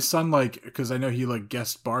 And his son, because I know he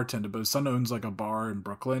guest bartended, but his son owns a bar in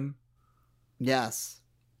Brooklyn. Yes.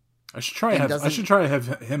 I should try to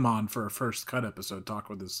have him on for a first cut episode. Talk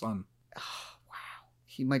with his son.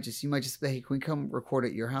 You might just say, hey, can we come record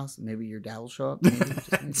at your house? Maybe your dad will show up.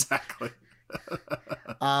 Exactly.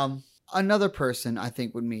 Another person I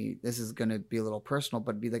think would be, this is going to be a little personal,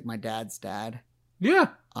 but it'd be like my dad's dad. Yeah.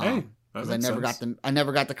 Hey, because I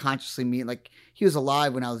never got to consciously meet, he was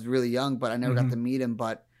alive when I was really young, but I never got to meet him.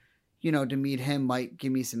 But, to meet him might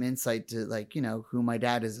give me some insight to who my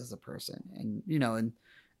dad is as a person. And,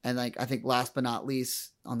 and I think last but not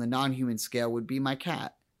least on the non-human scale would be my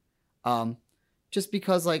cat. Just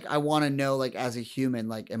because, I want to know, as a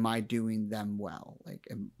human, am I doing them well?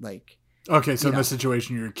 Okay, so in this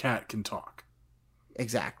situation, your cat can talk.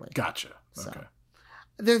 Exactly. Gotcha. Okay. So,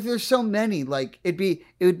 there's so many. It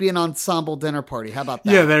would be an ensemble dinner party. How about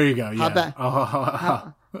that? Yeah, there you go. Yeah.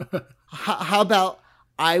 How about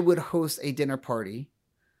I would host a dinner party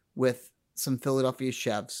with some Philadelphia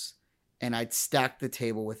chefs, and I'd stack the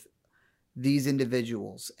table with these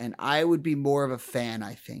individuals, and I would be more of a fan,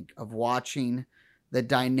 I think, of watching the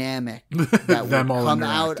dynamic that would come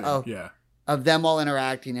out of them all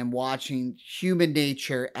interacting and watching human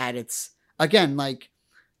nature at its, again,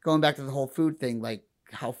 going back to the whole food thing,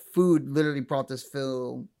 how food literally brought this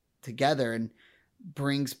film together and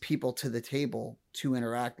brings people to the table to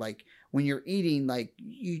interact. When you're eating,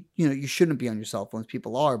 you shouldn't be on your cell phones.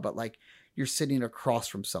 People are, but you're sitting across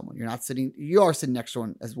from someone. You are sitting next to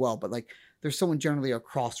one as well, but there's someone generally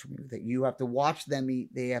across from you that you have to watch them eat.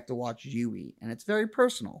 They have to watch you eat. And it's very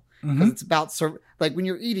personal because it's about, when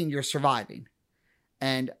you're eating, you're surviving.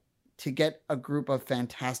 And to get a group of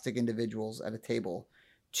fantastic individuals at a table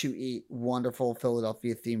to eat wonderful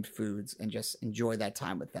Philadelphia themed foods and just enjoy that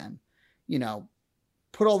time with them,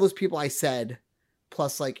 put all those people I said,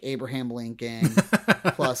 plus Abraham Lincoln,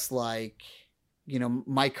 plus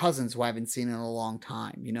my cousins who I haven't seen in a long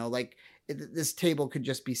time, this table could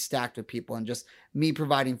just be stacked with people, and just me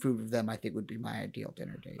providing food for them, I think would be my ideal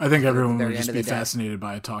dinner date. I think everyone would just be fascinated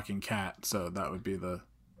by a talking cat. So that would be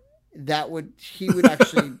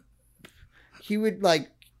he would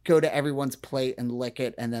go to everyone's plate and lick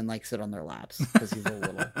it and then sit on their laps because he's a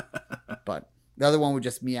little, but The other one would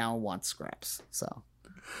just meow and want scraps. So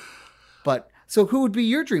who would be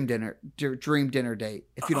your dream dinner date,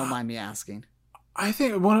 if you don't mind me asking? I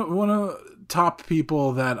think one of top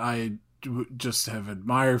people that I just have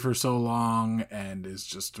admired for so long and is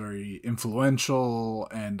just very influential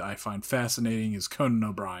and I find fascinating is Conan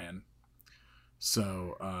O'Brien.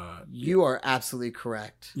 So you are absolutely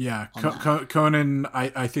correct. Yeah, Conan.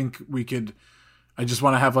 I think we could. I just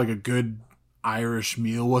want to have like a good Irish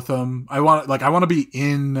meal with him. I want to be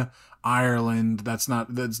in Ireland. That's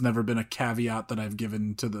never been a caveat that I've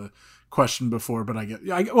given to the question before, but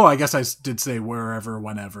I guess I did say wherever,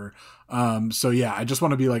 whenever. So yeah, I just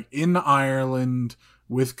want to be like in Ireland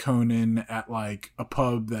with Conan at like a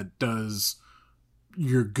pub that does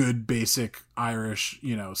your good basic Irish,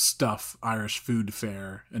 stuff, Irish food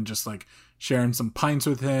fare, and just like sharing some pints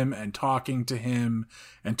with him and talking to him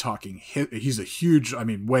and talking. He's a huge,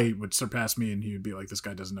 way would surpass me, and he would be like, this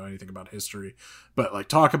guy doesn't know anything about history, but like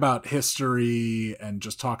talk about history and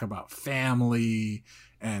just talk about family.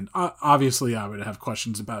 And obviously I would have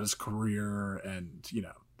questions about his career and,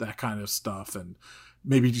 that kind of stuff. And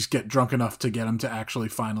maybe just get drunk enough to get him to actually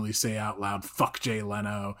finally say out loud, "Fuck Jay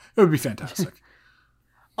Leno." It would be fantastic.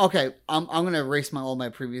 Okay, I'm going to erase all my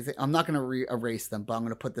previous. I'm not going to erase them, but I'm going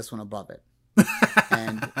to put this one above it.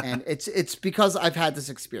 and it's because I've had this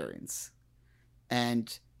experience,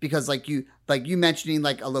 and because like you mentioning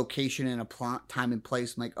like a location and a time and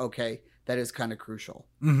place, I'm like, okay, that is kind of crucial.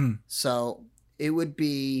 Mm-hmm. So it would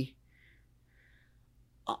be.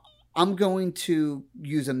 I'm going to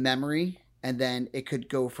use a memory, and then it could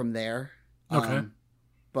go from there. Okay.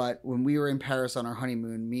 But when we were in Paris on our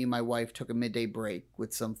honeymoon, me and my wife took a midday break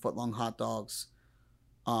with some footlong hot dogs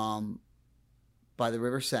by the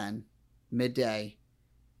River Seine, midday,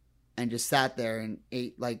 and just sat there and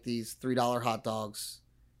ate like these $3 hot dogs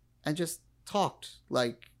and just talked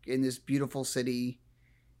like in this beautiful city,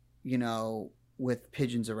 with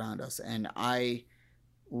pigeons around us. And I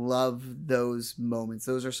love those moments.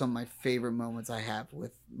 Those are some of my favorite moments I have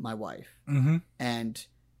with my wife. Mm-hmm. And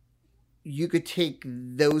you could take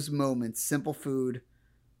those moments, simple food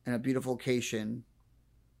and a beautiful location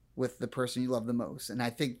with the person you love the most. And I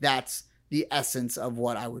think that's the essence of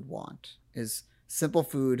what I would want is simple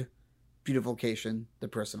food, beautiful location, the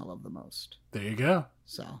person I love the most. There you go.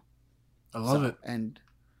 So I love it. And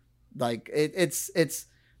like, it's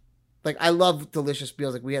like, I love delicious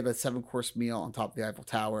meals. Like we had a 7-course meal on top of the Eiffel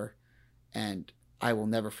Tower, and I will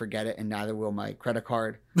never forget it. And neither will my credit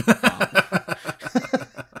card.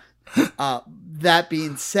 That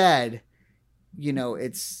being said,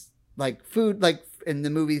 it's like food, like in the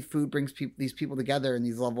movie, food brings these people together and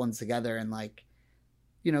these loved ones together. And like,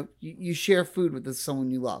 you share food with someone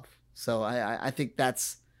you love. So I think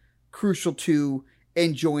that's crucial to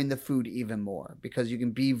enjoying the food even more, because you can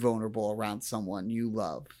be vulnerable around someone you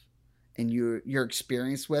love and you're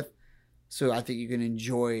experienced with. So I think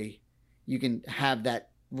you can have that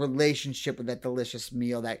relationship with that delicious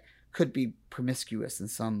meal that could be promiscuous in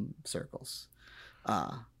some circles.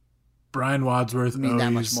 Brian Wadsworth mean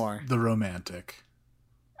that much owes more. The romantic.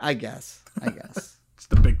 I guess. It's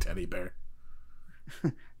the big teddy bear.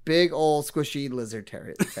 Big old squishy lizard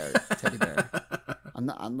teddy bear.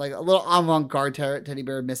 I'm like a little avant-garde teddy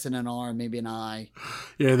bear, missing an arm, maybe an eye.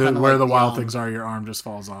 Yeah, where the wild things are, your arm just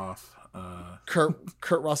falls off.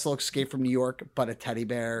 Kurt Russell, Escape from New York, but a teddy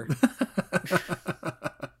bear.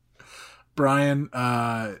 Brian,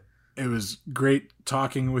 it was great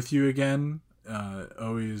talking with you again.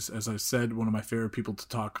 Always, as I said, one of my favorite people to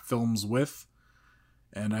talk films with.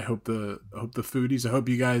 And I hope the foodies, I hope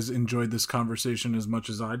you guys enjoyed this conversation as much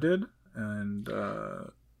as I did. And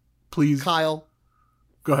please, Kyle,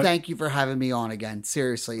 go ahead. Thank you for having me on again.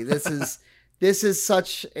 Seriously, this is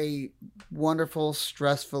such a wonderful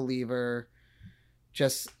stress reliever.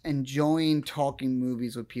 Just enjoying talking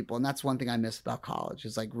movies with people, and that's one thing I miss about college.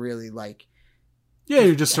 Is like really like, yeah,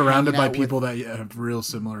 you're just surrounded by people that have real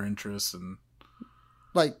similar interests, and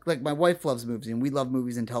like my wife loves movies, and we love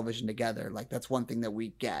movies and television together. Like that's one thing that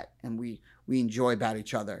we get, and we enjoy about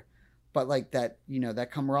each other. But like that,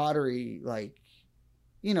 that camaraderie, like,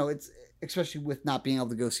 it's especially with not being able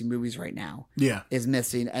to go see movies right now, is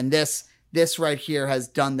missing, and this right here has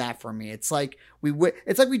done that for me. It's like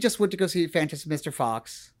we just went to go see Fantastic Mr.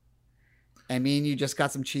 Fox, and me and you just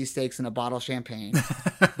got some cheesesteaks and a bottle of champagne.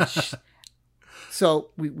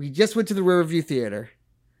 So we just went to the Riverview Theater,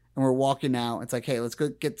 and we're walking out. It's like, hey, let's go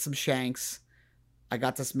get some Shanks. I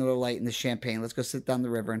got this Miller Lite and the champagne. Let's go sit down the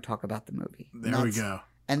river and talk about the movie. There we go.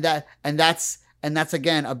 And that's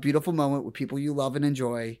again a beautiful moment with people you love and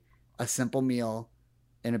enjoy, a simple meal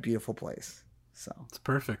in a beautiful place. So it's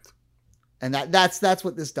perfect. And that's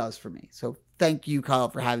what this does for me. So thank you, Kyle,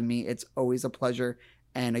 for having me. It's always a pleasure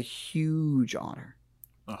and a huge honor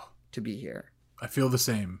to be here. I feel the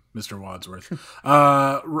same, Mr. Wadsworth.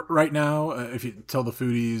 Right now, if you tell the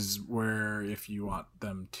foodies where, if you want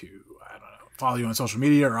them to, I don't know, follow you on social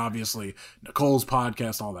media, or obviously Nicole's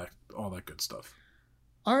podcast, all that good stuff.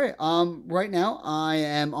 All right. Right now I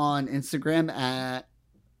am on Instagram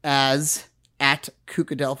as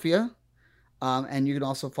 @Kookadelphia. And you can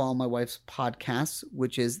also follow my wife's podcast,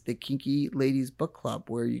 which is the Kinky Ladies Book Club,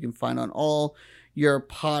 where you can find on all your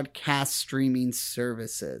podcast streaming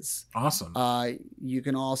services. Awesome. You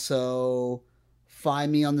can also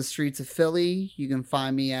find me on the streets of Philly. You can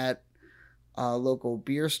find me at a local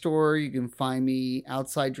beer store. You can find me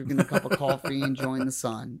outside drinking a cup of coffee, enjoying the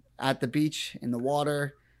sun, at the beach, in the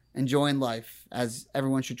water, enjoying life, as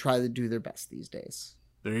everyone should try to do their best these days.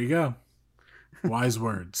 There you go. Wise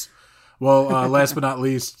words. Well, last but not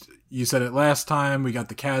least, you said it last time. We got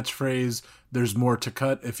the catchphrase, there's more to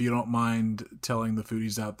cut. If you don't mind telling the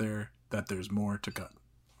foodies out there that there's more to cut.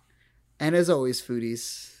 And as always,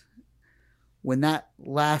 foodies, when that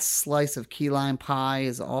last slice of key lime pie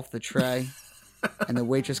is off the tray and the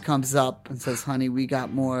waitress comes up and says, honey, we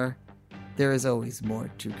got more, there is always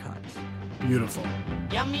more to cut. Beautiful.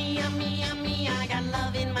 Yummy, yummy, yummy, I got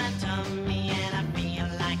love in my tummy and I feel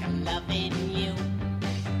like I'm loving you.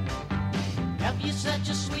 Love you such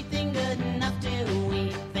a sweet thing.